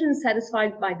equation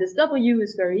satisfied by this W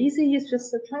is very easy. It's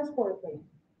just a transport equation.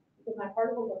 Because my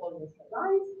particles are going in straight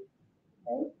lines.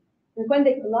 Okay? And when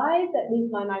they collide, that means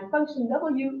my function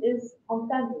W is on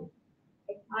standard.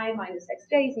 xi minus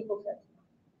xj is equal to epsilon.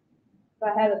 So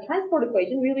I have a transport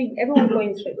equation. Really, everyone's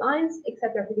going in straight lines,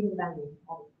 except they're hitting the boundary.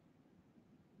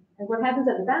 And what happens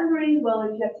at the boundary? Well,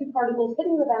 if you have two particles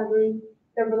hitting the boundary,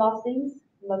 their velocities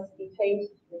must be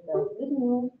changed with the collision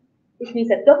rule, which means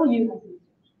that W has to be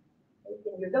changed.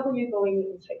 Okay, your W going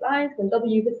in straight lines, when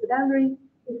W hits the boundary,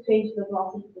 it changes the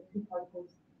velocity of the two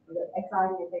particles, so that xi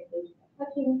and xj are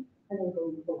touching, and then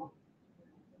go on.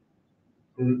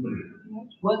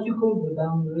 What you call the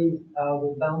boundary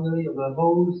of the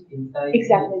holes inside.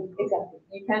 Exactly.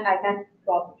 I can't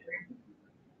draw a picture.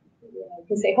 You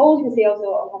can say holes, you can say also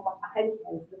ahead of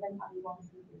holes, depends how you want to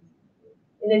see it.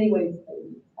 In any way,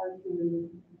 hard to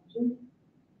imagine.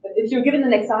 But if you're given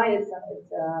an xi, it's a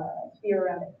sphere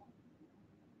around it.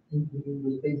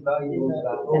 The space values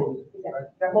are holes. Exactly.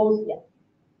 They're holes, yeah.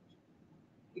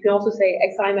 You can also say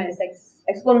xi minus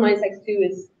x1 minus x2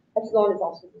 is epsilon is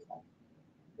also this one.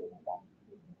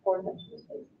 Four-dimensional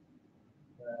space.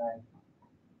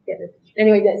 Get it.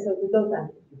 Anyway, yeah, so those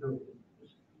boundaries.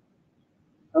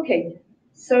 Okay,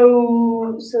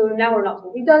 so now we're not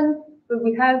totally done, but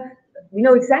we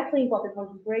know exactly what the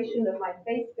concentration of my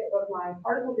phase of my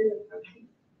particle is at time t.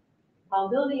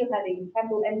 Probability of having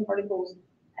capital N particles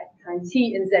at time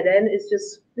t in Zn is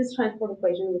just this transport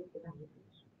equation with the boundary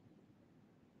condition.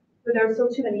 But there are still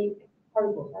too many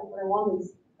particles. Right? What I want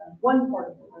is one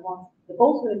particle. I want the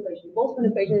Boltzmann equation. The Boltzmann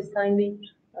equation is telling me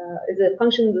is a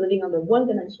function living on the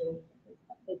one-dimensional.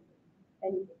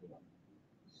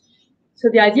 So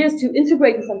the idea is to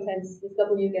integrate in some sense this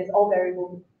W against all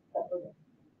variables. That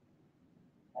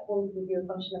will give you a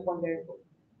function of one variable.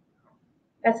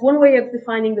 That's one way of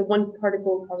defining the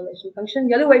one-particle correlation function.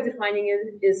 The other way of defining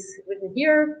it is written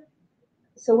here.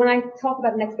 So when I talk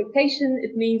about an expectation,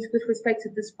 it means with respect to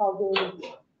this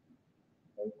probability.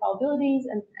 So probabilities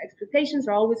and expectations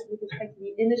are always with respect to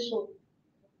the initial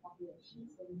population.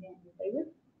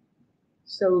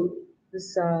 So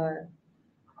this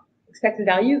expected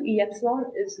value, E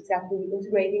epsilon, is exactly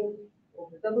integrating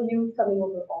over W, summing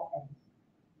over all n.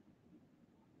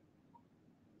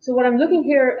 So what I'm looking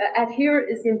at here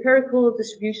is the empirical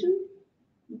distribution.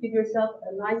 You give yourself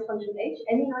a nice function h,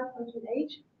 any nice function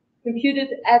h, computed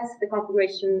at the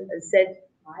configuration zi,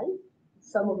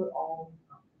 sum over all,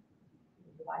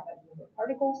 divide by the number of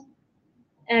particles.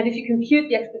 And if you compute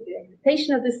the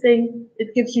expectation of this thing,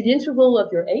 it gives you the interval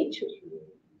of your h, which we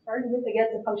started with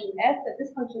against the function f, that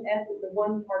this function f is the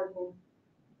one particle,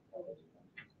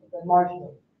 the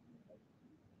marginal.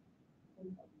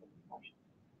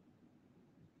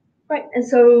 Right, and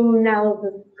so now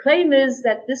the claim is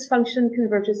that this function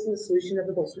converges to the solution of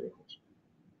the Boltzmann equation.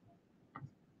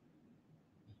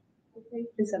 Okay,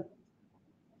 in some sense.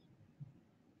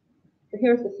 So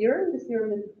here's the theorem. This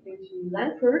theorem is linked to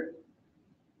Lanford.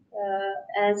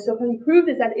 And so what we prove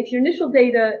is that if your initial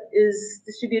data is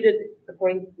distributed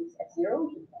according to this f0,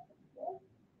 which is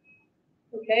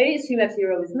okay, assume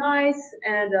f0 is nice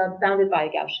and bounded by a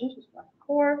Gaussian, which is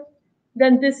 4,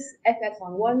 then this f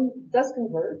epsilon 1 does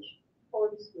converge for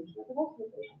the solution of the Boltzmann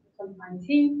equation at some time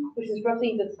t, which is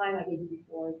roughly the time I gave you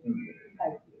before.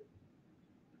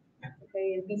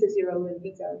 Okay, and beta 0 and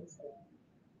beta is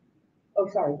oh,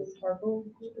 sorry, this is particle.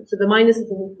 So the minus is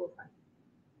the new 4 time.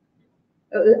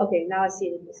 Okay, now I see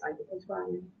it in the sign.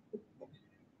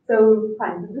 So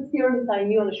fine. So this theorem is telling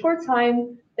you on a short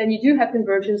time, then you do have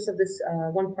convergence of this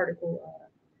one particle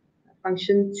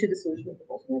function to the solution of the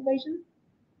Boltzmann equation.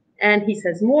 And he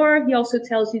says more. He also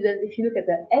tells you that if you look at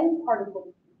the n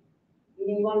particle,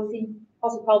 meaning you want to see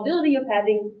also probability of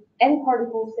having n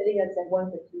particles sitting at z1,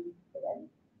 z2, zn.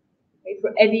 Okay,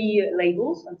 for any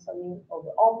labels, I'm summing over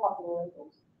all possible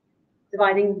labels,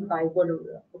 dividing by what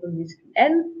used to be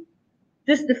n.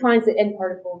 This defines the n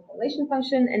particle correlation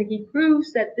function, and he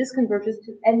proves that this converges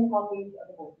to n copies of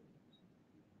the Boltzmann.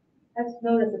 That's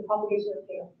known as the propagation of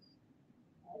chaos.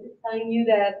 It's telling you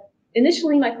that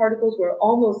initially my particles were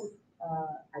almost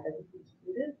identically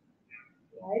distributed,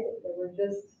 right? They were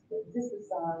just, this is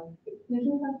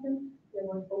exclusion function. They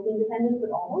weren't totally independent, but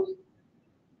almost.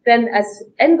 Then as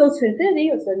n goes to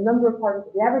infinity, or the number of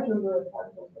particles, the average number of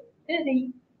particles goes to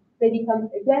infinity, they become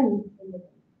again independent.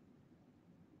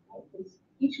 Right?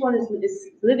 Each one is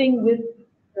living with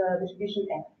the distribution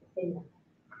f, the same.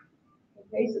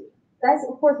 Okay, so that's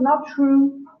of course not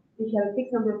true if you have a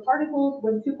fixed number of particles.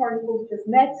 When two particles just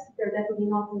met, they're definitely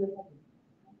not independent.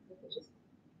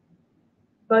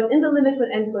 But in the limit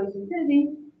when n goes to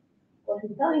infinity, what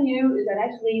he's telling you is that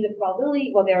actually the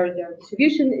probability, well, their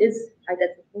distribution is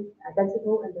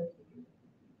identical and they're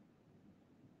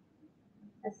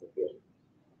that's the theory.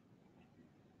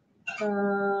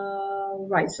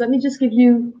 Right, so let me just give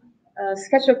you a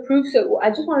sketch of proof. So I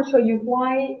just want to show you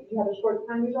why you have a short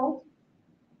time result.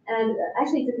 And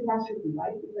actually it's a catastrophe,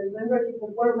 right? Because remember, if you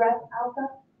put one graph alpha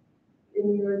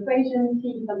in your equation,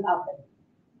 t becomes alpha.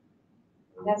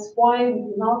 And that's why we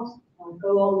do not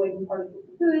go all the way to particle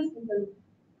to this, because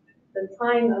the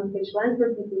time on which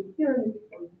Lanford concludes theorem is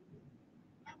important.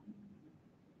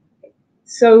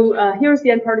 So here's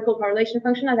the n particle correlation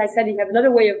function. As I said, you have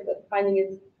another way of finding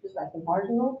it, just like the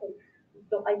marginal. So you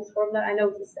don't like this formula. I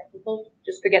know it's technical.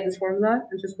 Just forget this formula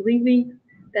and just believe me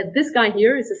that this guy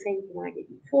here is the same thing I gave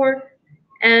you before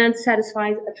and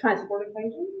satisfies a transport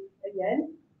equation.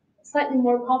 Again, slightly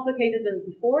more complicated than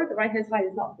before. The right-hand side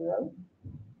is not 0.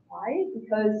 Why?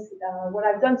 Because what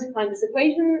I've done to find this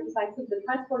equation is I took the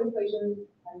transport equation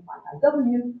and find out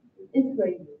W and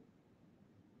integrated it.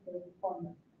 So the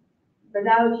formula. But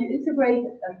now if you integrate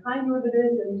time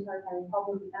derivatives, then you start having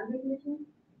problems with boundary conditions.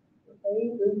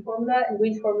 Okay, Green's formula, and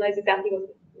Green's formula is exactly what we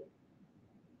do.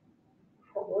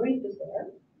 Don't worry, it's just there.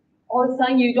 All it's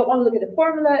telling you don't want to look at the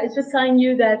formula, it's just telling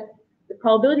you that the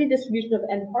probability distribution of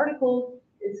n particles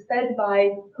is fed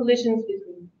by collisions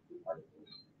between two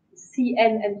particles.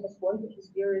 Cn n plus 1, which is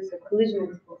here, is a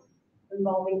collision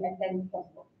involving Fn plus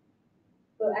 1.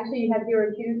 So actually you have here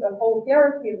a whole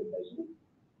hierarchy of equations.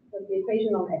 So the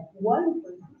equation on f1,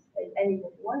 for instance, is n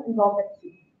equals 1, involves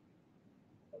f2.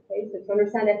 Okay, so to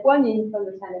understand f1, you need to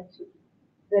understand f2.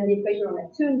 Then the equation on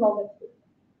f2 involves f2.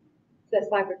 that's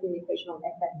why for the equation on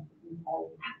Fn.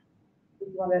 If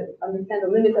you want to understand the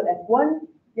limit of F1,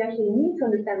 you actually need to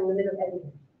understand the limit of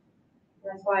everything.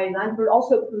 That's why Lanford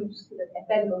also proves that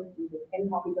Fn goes to the n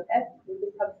copies of F, which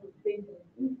is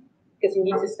because you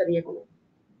need to study everything.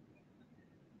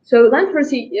 So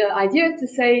Lanford's idea is to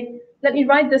say, let me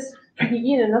write this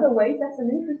PDE in another way. That's an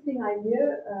interesting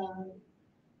idea.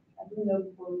 I didn't know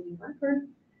before reading Lanford.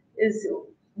 Is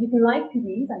you can like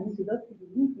PDEs. I used to love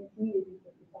PDEs. PDE is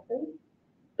something.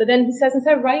 But then he says,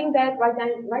 instead of writing that, write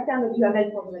down the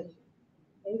UML formulation.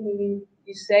 Okay? Meaning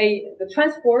you say the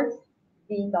transport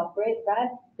V dot grad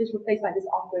is replaced by this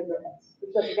operator S,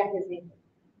 which doesn't get his name.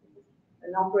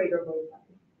 An operator of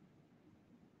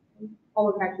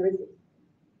all the characteristics.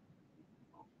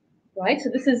 Right, so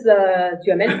this is the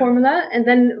UML formula, and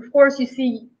then of course you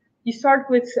see you start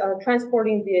with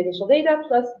transporting the initial data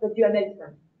plus the UML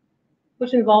term,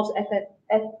 which involves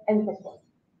Fn plus 1.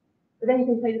 But then you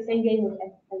can play the same game with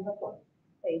Fn plus 1.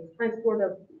 Say transport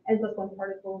of n plus 1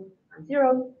 particle times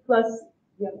 0 plus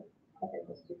UML Fn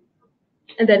plus 2.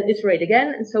 And then iterate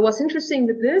again. And so what's interesting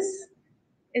with this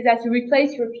is that you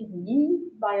replace your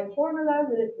PDE by a formula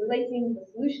relating the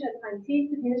solution at time t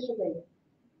to the initial data.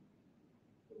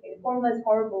 Okay, the formula is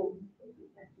horrible,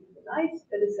 nice,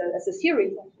 but it's a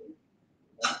series actually.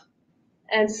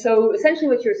 And so essentially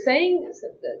what you're saying is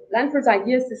that Lanford's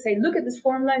idea is to say, look at this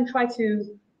formula and try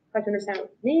to understand what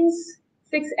it means.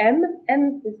 Fix m.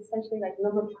 M is essentially like the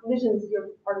number of collisions your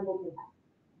particle can have.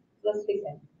 So let's fix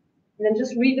m. And then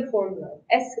just read the formula.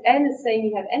 Sn is saying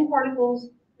you have n particles,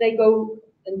 they go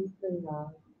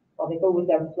they go with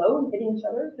their flow and hitting each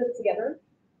other, fit together.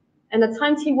 And at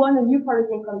time t1, a new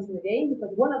particle comes in the game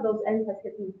because one of those n's has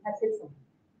hit something.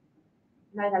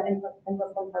 And I have n plus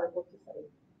 1 particles to study.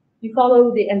 You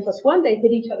follow the n plus 1, they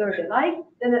hit each other if they like,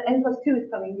 then the n plus 2 is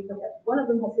coming because one of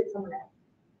them has hit someone else.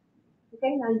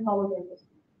 Okay, now you follow the n plus 2.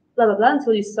 Blah, blah, blah,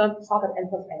 until you stop at n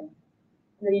plus n.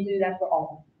 And then you do that for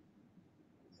all.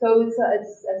 So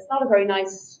it's not a very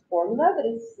nice formula, but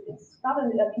it's not a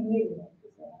PDE.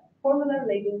 It's a formula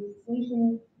relating the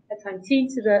solution at time t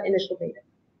to the initial data.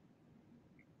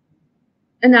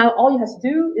 And now all you have to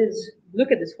do is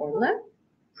look at this formula,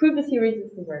 prove the series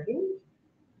is converging,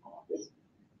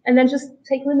 and then just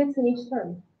take limits in each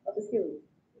term of the series.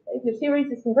 Okay? If your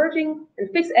series is converging, then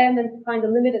fix n and find the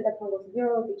limit at that point goes to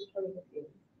 0 of each term of the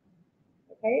series.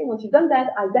 Okay, once you've done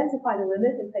that, identify the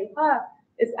limit and say,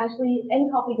 it's actually n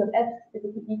copies of f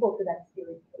is equal to that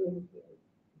series.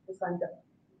 So I'm done.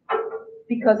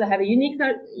 Because I have a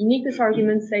uniqueness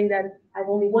argument saying that I have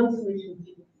only one solution to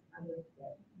choose.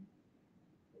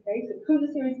 Okay, so prove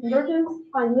the series convergence,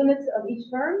 find limits of each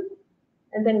term,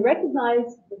 and then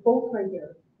recognize the Boltzmann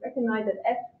here. Recognize that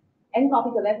n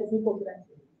copies of f is equal to that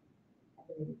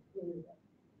series.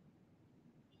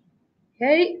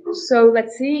 Okay, so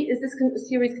let's see, is this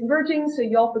series converging? So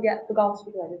you all forgot because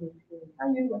I didn't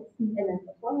tell you what CNN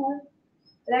plus 1 was.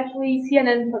 But actually,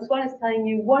 CNN plus 1 is telling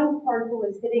you one particle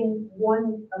is hitting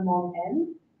one among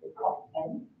n, it's called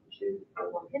n, which is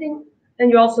one hitting. Then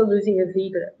you're also losing a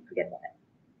v, but forget that.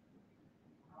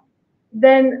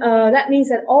 Then that means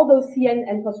that all those Cn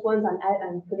n plus 1s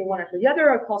I'm putting one after the other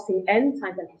are costing n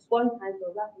times n plus 1 times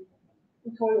the left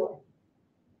factorial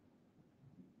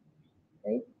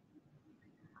n. Okay.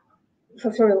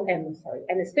 Factorial m, sorry.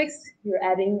 N is fixed, you're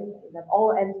adding that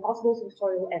all n possible, so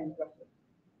factorial n roughly.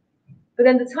 But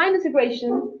then the time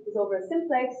integration is over a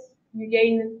simplex, you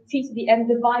gain t to the n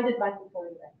divided by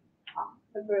factorial n.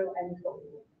 Factorial n is going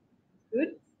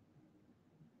good.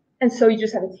 And so you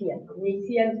just have a Tn. You need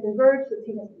Tn to converge, so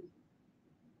T has to be.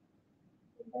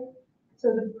 Okay?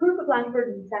 So the proof of Lanford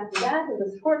is exactly that, and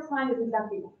the short time is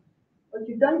exactly that. What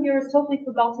you've done here is totally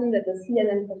forgotten that the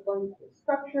CNN plus 1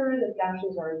 structure, the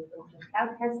Gaussians are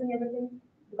canceling everything.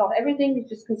 Without everything, you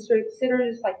just consider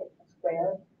it like a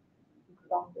square.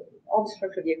 All the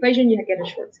structure of the equation, you get a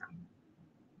short time.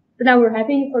 But now we're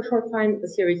happy for a short time, the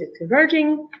series is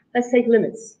converging. Let's take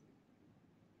limits.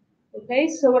 Okay,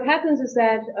 so what happens is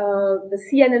that the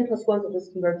CNN plus 1s are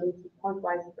just converging to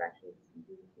quantized fractions.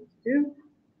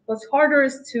 What's harder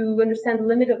is to understand the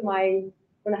limit of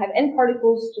when I have n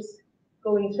particles just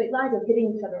going in straight lines and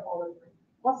hitting each other all the time.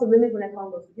 What's the limit when I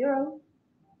count goes to 0?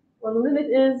 Well, the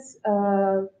limit is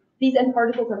these n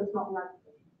particles are just not allowed.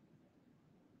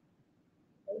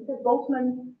 Because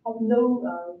Boltzmann has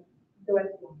no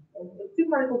epsilon. If two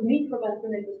particles meet for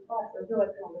Boltzmann, they just cross. There's no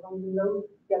epsilon. There's only no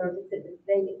together.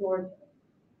 They ignore each other.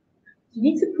 So you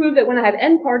need to prove that when I have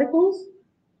n particles,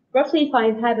 roughly if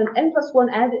I have an n plus 1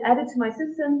 added to my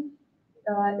system,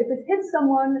 if it hits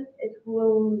someone, it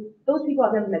will. Those people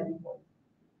I've never met before.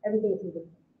 Everything is invisible.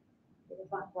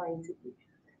 It's not flying to each.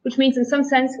 which means in some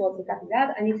sense, well, it's exactly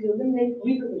that, I need to eliminate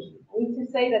recollision. I need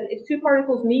to say that if two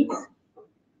particles meet,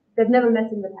 they've never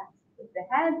met in the past. If they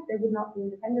had, they would not be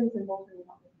independent and Boltzmann would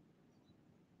not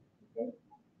be. Okay?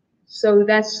 So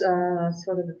that's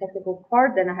sort of the technical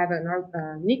part. Then I have an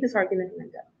uniqueness argument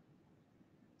and that.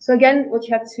 So again, what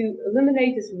you have to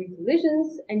eliminate is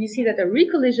recollisions, and you see that the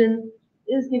recollision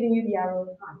is giving you the arrow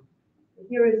of time. And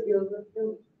here is the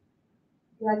irreversibility.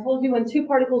 And I told you when two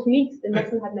particles meet, they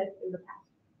mustn't have met in the past.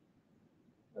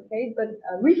 Okay, but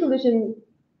recollision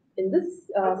in this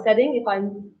setting, if I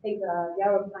take the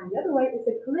arrow of time the other way, it's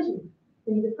a collision.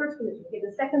 It's the first collision. Okay,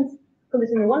 the second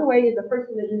collision in one way is the first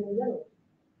collision in the other way.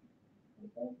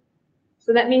 Okay?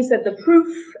 So that means that the proof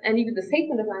and even the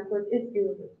statement of Lanford is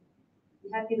irreversible. You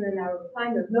have given an arrow of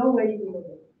time, there's no way you can go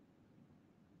there.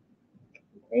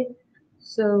 Okay,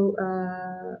 so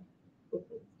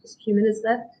okay, just a few minutes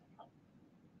left.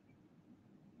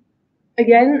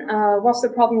 Again, what's the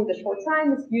problem with the short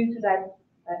time? It's due to that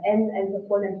n plus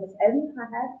 1 n plus n I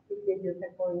had, which gives you a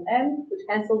factorial n, which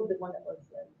cancels the one that was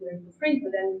doing for free,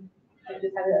 but then you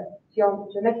just have a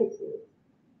geometric series.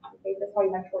 Okay, that's why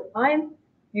you have short time.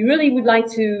 You really would like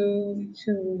to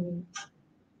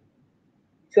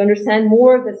understand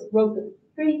more of this growth of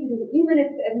free, because even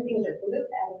if everything is at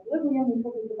equilibrium, we're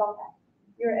talking about that.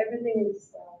 Here, everything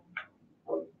is.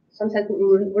 Sometimes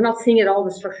we're not seeing at all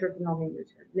the structure of the nonlinear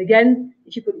term. And again,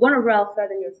 if you put 1 over alpha,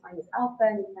 then your time is alpha,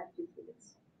 and you have 2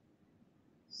 qubits.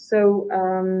 So,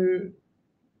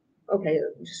 okay,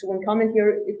 just one comment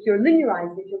here. If you're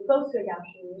linearized, if you're close to a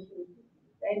Gaussian,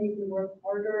 then you can work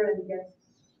harder and get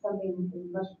something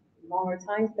in much longer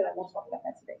time, but I won't talk about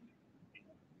that today.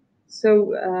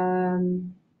 So,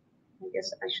 I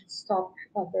guess I should stop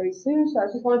very soon. So I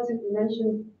just wanted to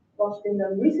mention what's been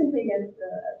done recently against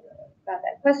about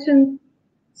that question.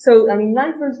 So, I mean,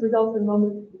 Lanford's results at the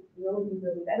moment is really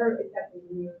better, except in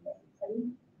the linear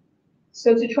setting.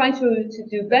 So to try to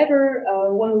do better,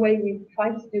 one way we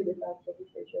tried to do with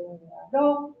Sergio and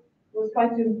Laure was try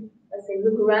to, let's say,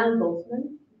 look around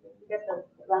Boltzmann, to get the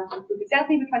Lanford proof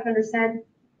exactly, but try to understand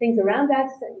things around that,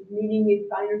 meaning we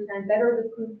try to understand better the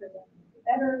proof,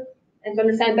 better, and to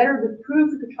understand better the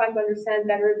proof, we could try to understand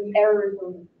better the error in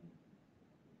Boltzmann.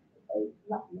 Okay,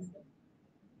 not the mistake.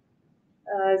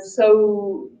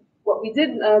 So what we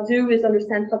did do is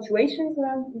understand fluctuations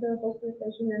around the Boltzmann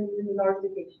equation and the large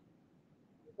deviation.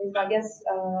 Okay, so I guess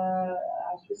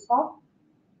I should stop.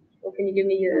 Or can you give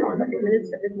me a couple of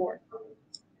minutes, a bit more?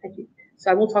 Thank you.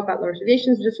 So I won't talk about large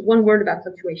deviations, just one word about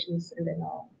fluctuations, and then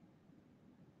I'll.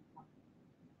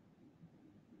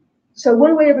 So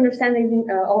one way of understanding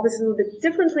all this a little bit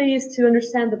differently is to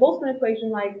understand the Boltzmann equation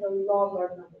like the law of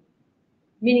large numbers.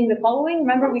 Meaning the following.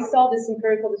 Remember, we saw this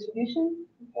empirical distribution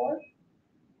before.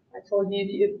 I told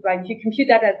you, right? If you compute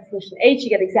that at function h, you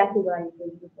get exactly what I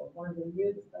did before. One of the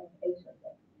u's is h.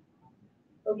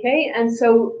 Okay, and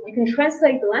so you can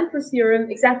translate the Lanford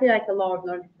theorem exactly like the law of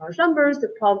large numbers. The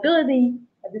probability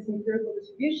of this empirical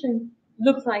distribution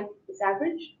looks like its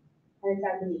average, and its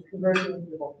average is converging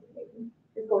into the Boltzmann equation.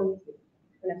 It's going to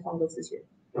the next one goes this year.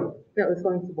 No, it's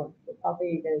going to 1. The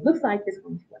probability that it looks like is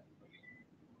going to 1.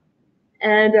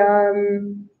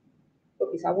 And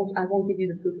okay, so I won't give you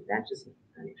the proof of that, just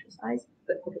an exercise.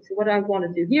 But okay, so what I want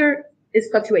to do here is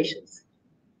fluctuations.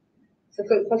 So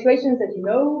for fluctuations that you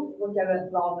know, when you have a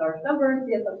law of large numbers,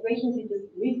 you have fluctuations, you just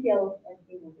rescale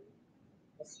everything will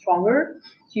be stronger.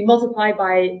 So you multiply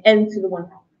by n to the 1/2.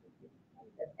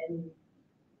 N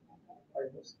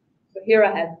particles. So here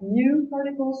I have mu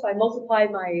particles, so I multiply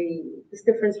this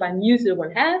difference by mu to the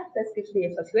 1/2. That gives me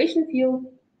a fluctuation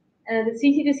field. And it's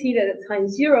easy to see that at time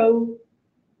 0,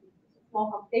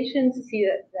 small computation, to see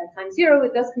that at time 0,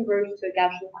 it does converge to a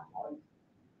Gaussian half-power.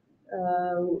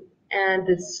 And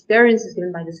this variance is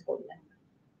given by this formula.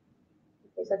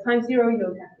 Okay, so at time 0, you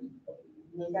know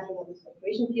exactly what this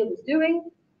fluctuation field is doing.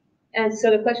 And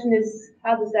so the question is,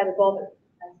 how does that evolve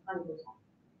as time goes on?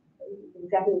 So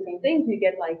exactly the same thing. Do you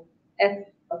get like f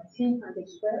of t times h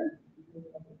squared?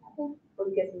 Or do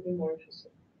you get something more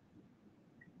interesting?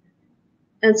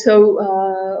 And so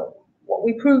what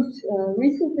we proved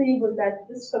recently was that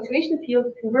this fluctuation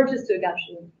field converges to a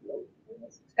Gaussian field,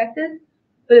 as expected,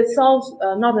 but it solves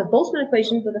not a Boltzmann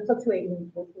equation, but a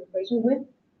fluctuating Boltzmann equation with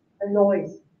a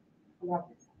noise.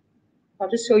 I'll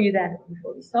just show you that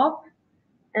before we stop.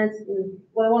 And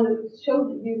what I want to show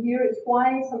you here is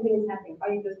why something is happening,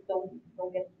 why you just don't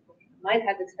get what you might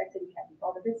have expected if you hadn't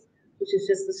thought of this, which is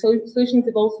just the solution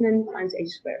to Boltzmann times h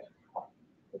squared.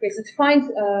 Okay, so to find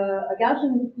a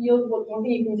Gaussian field, one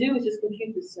thing you can do is just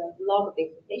compute this log of the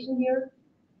expectation here.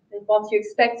 And what you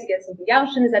expect to get something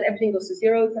Gaussian is that everything goes to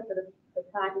 0 except for the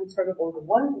time interval over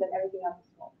 1, and then everything else is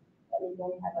small. means you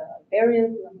only have a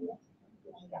variance, you only have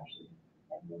a reaction.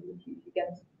 And you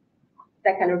get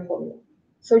that kind of formula.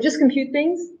 So just compute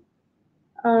things.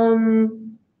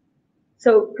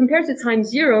 So compared to time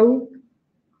 0,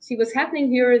 see what's happening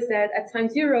here is that at time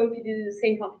 0, if you do the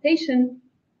same computation,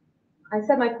 I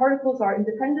said my particles are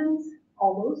independent,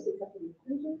 almost, except for the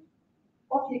exclusion.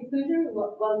 What's the exclusion?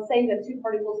 Well, it's saying that two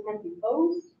particles can't be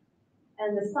closed,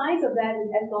 and the size of that is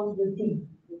epsilon to the d,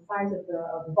 the size of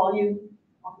the volume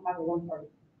occupied by one particle.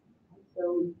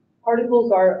 So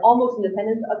particles are almost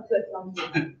independent up to epsilon to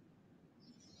the d.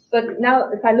 But now,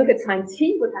 if I look at time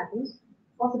t, what happens?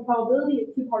 What's the probability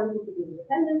of two particles to be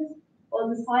independent? Well,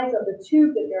 the size of the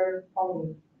tube that they're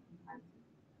following.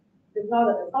 It's not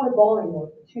a ball anymore,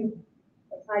 it's a tube.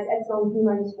 The size epsilon d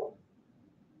minus 1.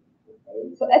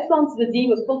 Okay. So epsilon to the d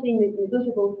was totally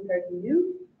negligible compared to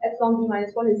u. Epsilon d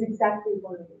minus 1 is exactly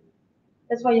 1 of it.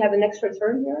 That's why you have an extra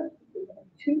term here,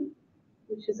 2,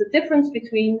 which is the difference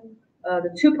between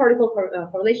the two particle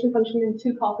correlation function and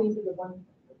two copies of the one.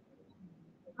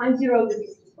 Time 0, this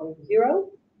is just going to 0.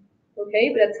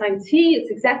 Okay, but at time t, it's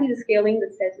exactly the scaling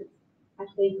that says it's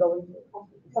actually going to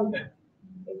something.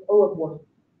 It's O of 1.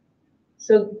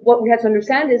 So what we have to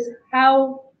understand is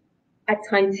how, at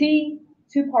time t,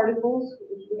 two particles,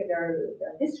 if you look at their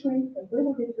history, their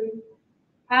collision history,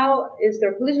 how is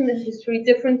their collision history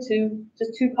different to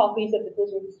just two copies of the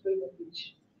collision history of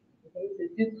each? Okay, so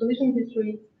do collision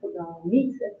history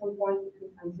meet at some point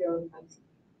between time 0 and time t.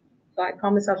 So I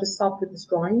promise I'll just stop with this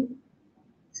drawing,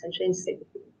 essentially, and stay with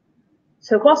you.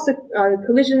 So across the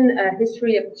collision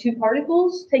history of two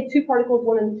particles, take two particles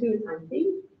 1 and 2 at time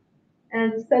t,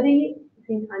 and study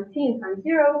between time t and time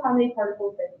 0 how many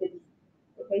particles that fit.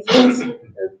 Okay, so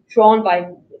it's drawn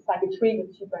by, it's like a tree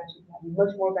with two branches. You have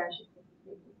much more branches.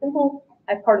 Simple.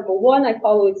 I have particle 1, I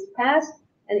follow its path,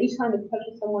 and each time it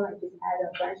touches someone, I just add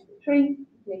a branch to the tree.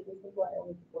 To make it simple, I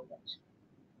only have 1 branch.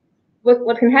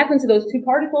 What can happen to those two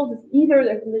particles is either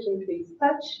their collision trees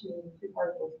touch, meaning two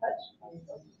particles touch,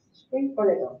 or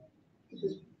they don't. Which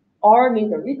is R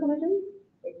means a recollision,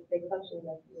 they touch in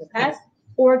the past,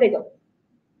 or they don't.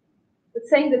 But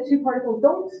saying that two particles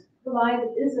don't collide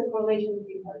is a correlation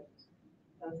between particles.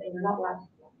 So I'm saying they're not allowed to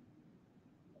collide.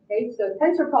 Okay, so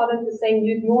tensor product is saying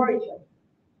you ignore each other.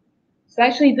 So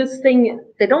actually this thing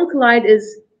that don't collide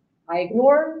is I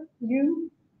ignore you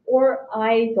or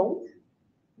I don't.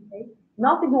 Okay?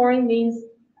 Not ignoring means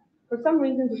for some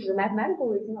reason, this is a mathematical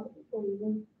reason, not a physical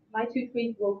reason, my two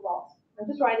trees will cross. I'm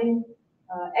just writing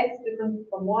x different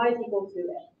from y is equal to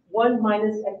 1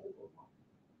 minus x equals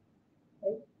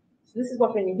 1. Okay? So this is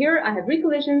what's written here. I have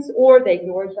recollisions, or they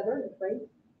ignore each other, that's right.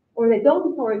 Or they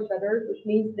don't ignore each other, which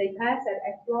means they pass at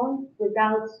epsilon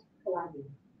without colliding.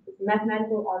 It's a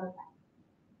mathematical artifact.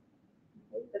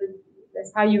 Okay? But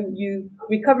that's how you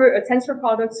recover a tensor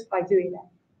product by doing that.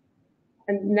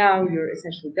 And now you're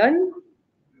essentially done.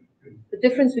 The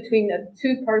difference between a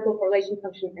two particle correlation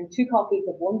function and two copies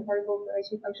of one particle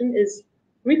correlation function is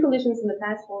recollisions in the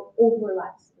past will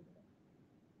overlaps.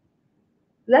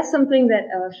 That's something that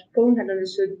Kohn had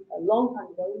understood a long time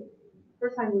ago.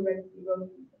 First time we read it, he wrote,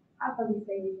 how can we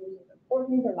say recollisions are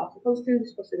important? They're not supposed to. They're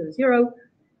supposed to go to 0.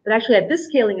 But actually, at this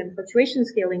scaling and fluctuation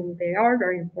scaling, they are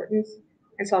very important.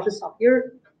 And so I'll just stop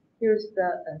here. Here's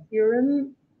the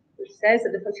theorem, which says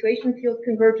that the fluctuation field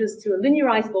converges to a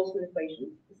linearized Boltzmann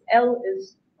equation. L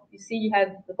is, you see, you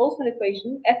have the Boltzmann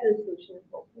equation, F is the solution of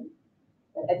Boltzmann.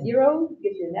 At 0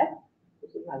 gives you an F,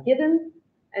 which is now given.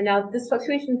 And now this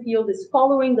fluctuation field is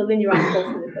following the linearized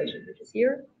Boltzmann equation, which is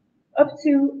here, up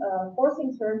to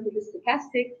forcing term, which is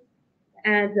stochastic,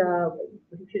 and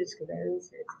the computer's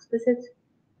covariance, it's explicit.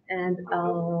 And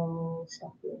I'll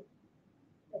stop here.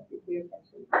 Thank you for your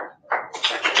attention.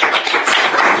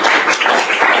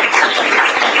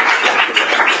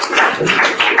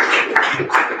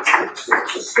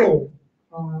 So,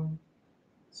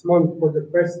 Simon, for the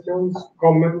questions,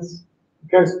 comments, you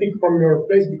can speak from your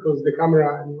place because the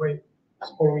camera anyway is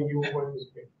following you when you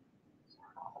speak.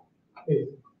 Please.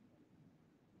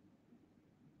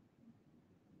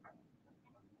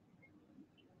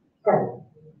 Go.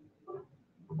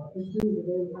 I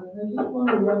just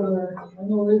wonder whether, I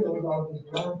know little about this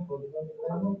Lanford, but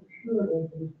I'm not sure that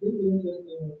it's really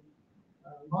interesting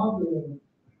modeling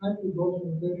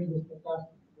hyperboltzmanization of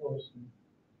stochastic forcing.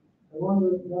 I wonder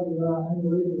whether there are any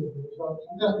reasons for results.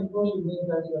 Stochastic forcing means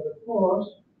that you have a force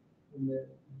in the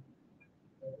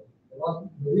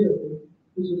velocity of the vehicle,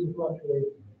 which is a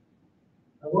fluctuation.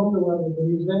 I wonder whether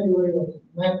there is any way of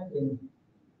mapping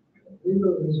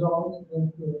real results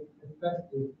into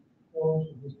effective forms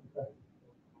of this stochastic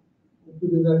force. It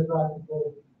could be very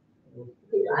practical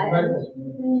I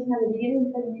understand at the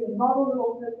beginning that you model the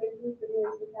alternate equations, but then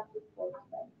it's have to force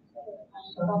that.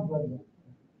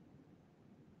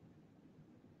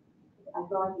 I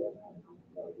thought yes.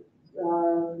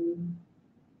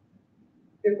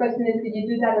 Your question is, could you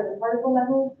do that at the particle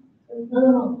level?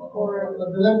 No. Or at the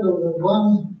level of the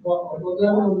one, or the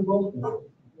level of the Boltzmann.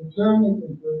 You turn it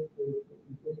into a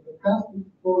stochastic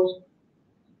force,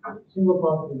 single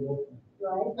particle Boltzmann.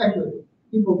 Right. Actually,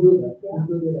 people do that. Yeah.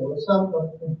 People do that. With some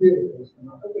empirical.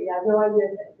 Okay, I have no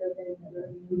idea. It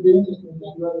would be interesting to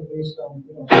see whether based on,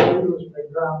 rigorous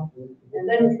background. And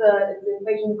then is the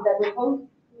equation better posed?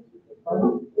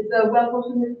 Is the well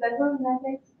posted better in that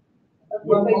case?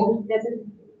 Well,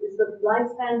 is the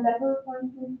lifespan better, for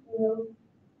instance?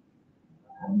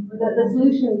 The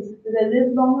solutions, do they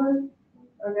live longer?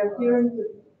 Are there theorems?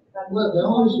 Well, the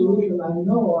only solution I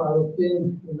know are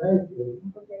obtained numerically.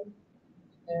 Okay.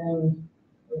 And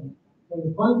from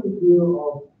the point of view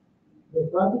of the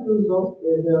practical results,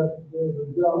 there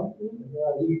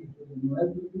are issues with the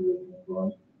numerical theory, of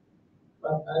course,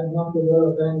 but I'm not aware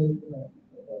of any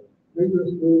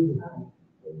rigorous way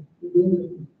to do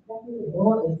this.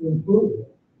 More and to improve it.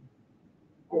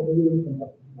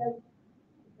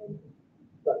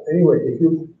 But anyway, if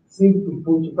you think to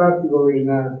put a particle in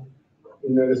a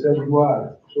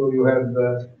reservoir, so you have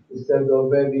instead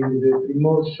of having the free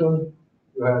motion,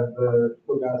 you have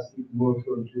stochastic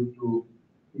motion due to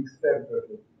fixed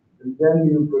temperature. And then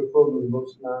you perform the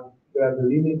Boltzmann grad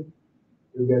limit,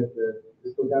 you get the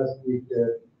stochastic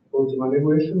Boltzmann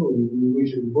equation, in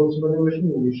which the Boltzmann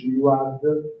equation, in which you add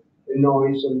a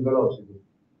noise and velocity.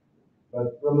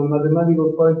 But from a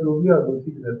mathematical point of view, I don't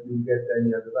think that you get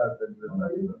any advantage. You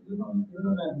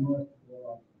don't have more.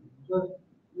 Just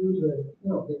use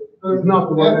It's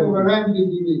not what I mean. randomly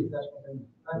delete, that's what I mean.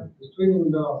 The string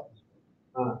in the office.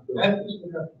 That is the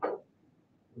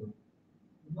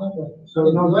So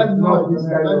not this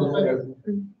kind of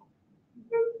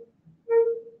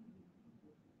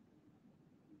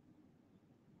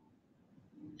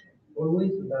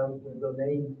Always about the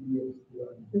domain d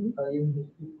epsilon. I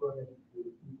understood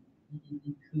correctly.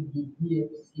 It should be d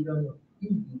epsilon of t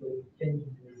because it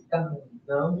changes the standard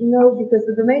now. No, because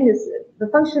the domain is, the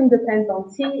function depends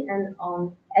on t and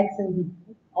on x and b.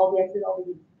 All the x's, all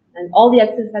the b's. And all the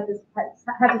x's have to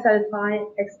satisfy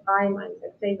xi minus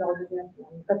xj relative to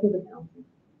epsilon. That's the penalty.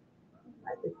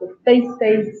 Right? It's the phase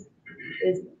space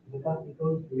is,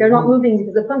 they're not moving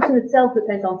because the function itself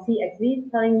depends on t, x, v,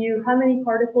 telling you how many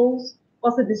particles,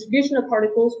 what's the distribution of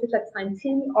particles which at time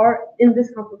t are in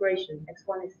this configuration,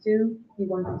 x1, x2,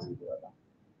 p1, p2, blah.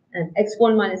 And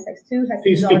x1 minus x2 has to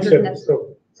be larger than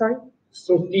epsilon. Sorry?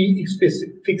 So T is fixed.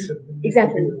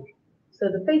 Exactly. So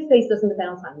the phase space doesn't depend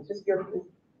on time. It's just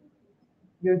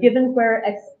you're given where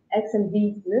x and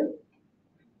v live,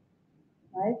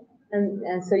 right?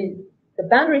 And so the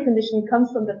boundary condition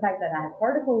comes from the fact that I have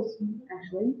particles.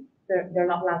 Actually, they're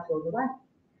not allowed to overlap.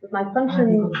 But my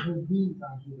function.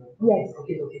 Yes.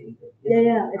 Okay.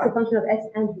 Yeah. It's a function of x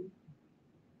and v.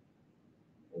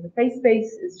 And the phase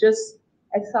space is just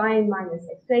xi minus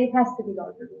xj. It has to be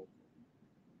larger than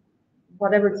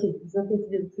whatever t. There's nothing to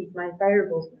do with t. My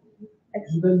variables.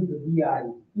 Even the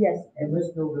VI. Yes. I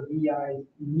must know the VI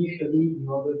initially in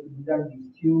order to design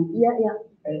this Q. Yeah.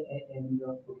 And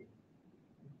okay.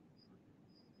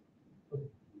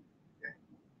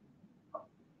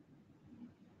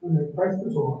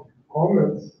 Questions or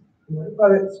comments?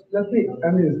 But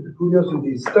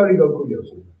curiosity, historical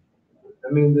curiosity.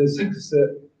 The sixth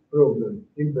problem,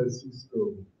 Hilbert's sixth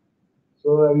problem. So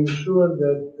I'm sure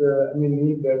that,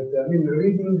 Hilbert,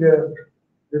 reading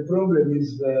the problem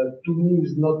is, to me,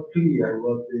 is not clear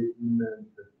what they meant.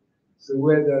 So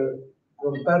whether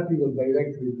from particle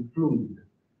directly to fluid,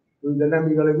 the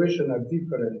dynamical equation are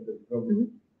different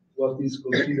from what is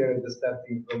considered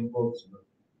starting from Boltzmann,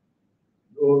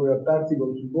 or a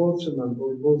particle to Boltzmann,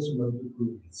 or Boltzmann to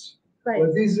fluids. Right.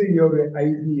 What is your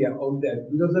idea on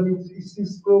that? Because it's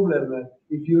this problem,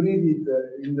 if you read it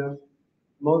in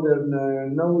modern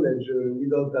knowledge, we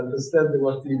don't understand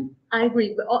what it. I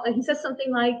agree, but he says something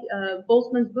like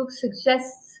Boltzmann's book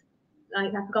suggests.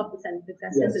 I forgot the sentence.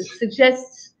 Sentence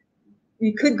suggests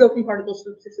you could go from particles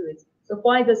to fluids. So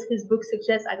why does his book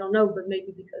suggest? I don't know, but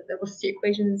maybe because there was the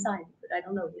equation inside. But I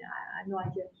don't know. Yeah, I have no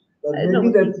idea. But maybe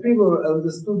that people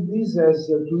understood this as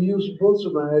to use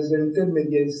Boltzmann as an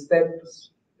intermediate step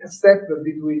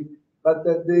between, but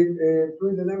the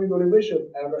fluid dynamical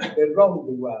equation are the wrong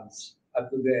ones at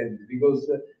the end, because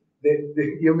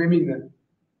you mean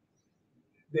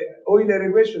the Euler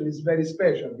equation is very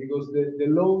special because the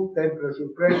low temperature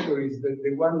pressure is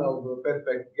the one of a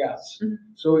perfect gas.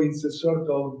 So it's a sort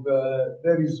of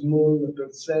very small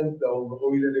percent of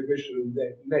Euler equation in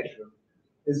that measure.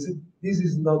 This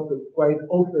is not quite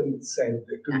often said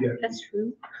clearly. That's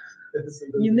true.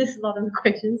 You miss a lot of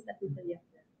equations. That is, yeah.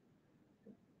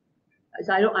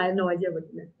 So I have no idea what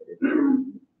you meant.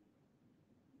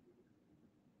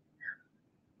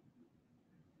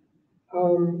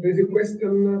 There's a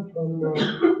question from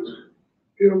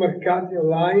Piero Marcati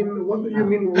online. What do you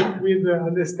mean with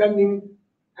understanding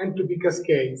entropy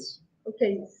cascades?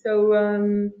 Okay, so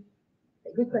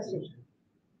good question.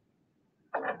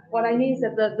 What I mean is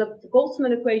that the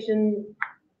Boltzmann equation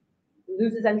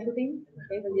loses entropy,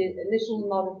 okay, but the initial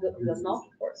model does not,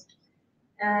 of course.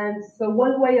 And so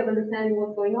one way of understanding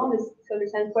what's going on is to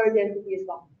understand where the entropy is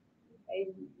gone. Okay?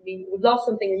 I mean, we've lost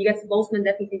something, and you get to Boltzmann,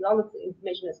 definitely a lot of the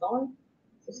information is gone.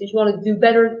 So if you want to do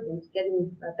better, and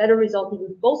getting a better result even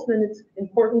with Boltzmann, it's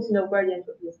important to know where the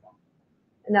entropy is gone.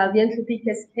 And now the entropy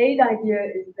cascade idea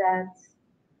is that,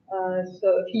 so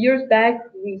a few years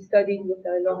back, we studied with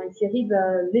Laure and Thierry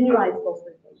the linearized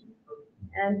Boltzmann equation.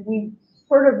 And we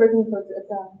sort of written, so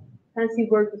it's a fancy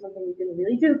word for something we didn't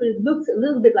really do, but it looks a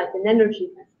little bit like an energy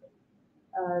cascade.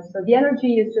 So the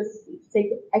energy is just, you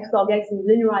take x log x and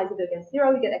linearize it against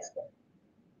 0, you get x squared.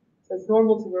 So it's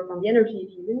normal to work on the energy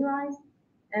if you linearize.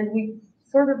 And we've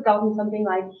sort of gotten something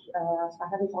like, I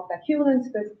haven't talked about cumulants,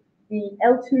 but the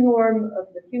L2 norm of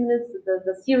the cumulants,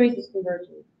 the series is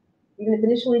converging. Even if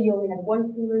initially you only had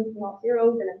one cumulant, not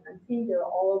 0, then at time t, they're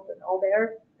all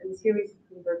there, and the series is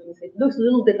converging. So it looks a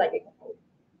little bit like a cathode.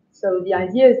 So the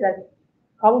idea is that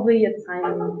probably at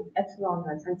time epsilon,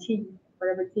 at time t,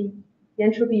 whatever t, the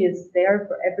entropy is there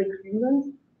for every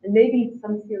cumulant, and maybe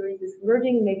some series is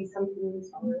converging, maybe some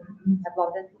cumulants have a lot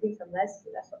of entropy, some less,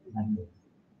 so that's what we have to do.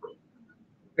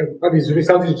 But this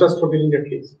result is just for the linear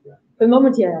case. Yeah. For the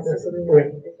moment, yeah, Yes. so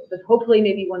but hopefully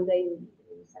maybe one day we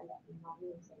send that in.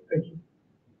 Thank you.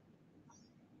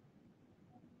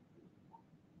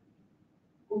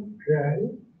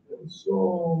 Okay,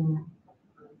 so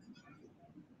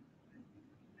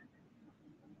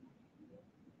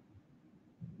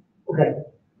okay.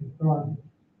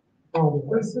 All the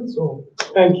questions. So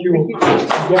thank you.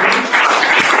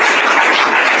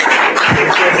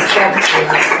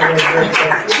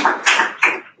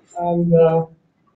 And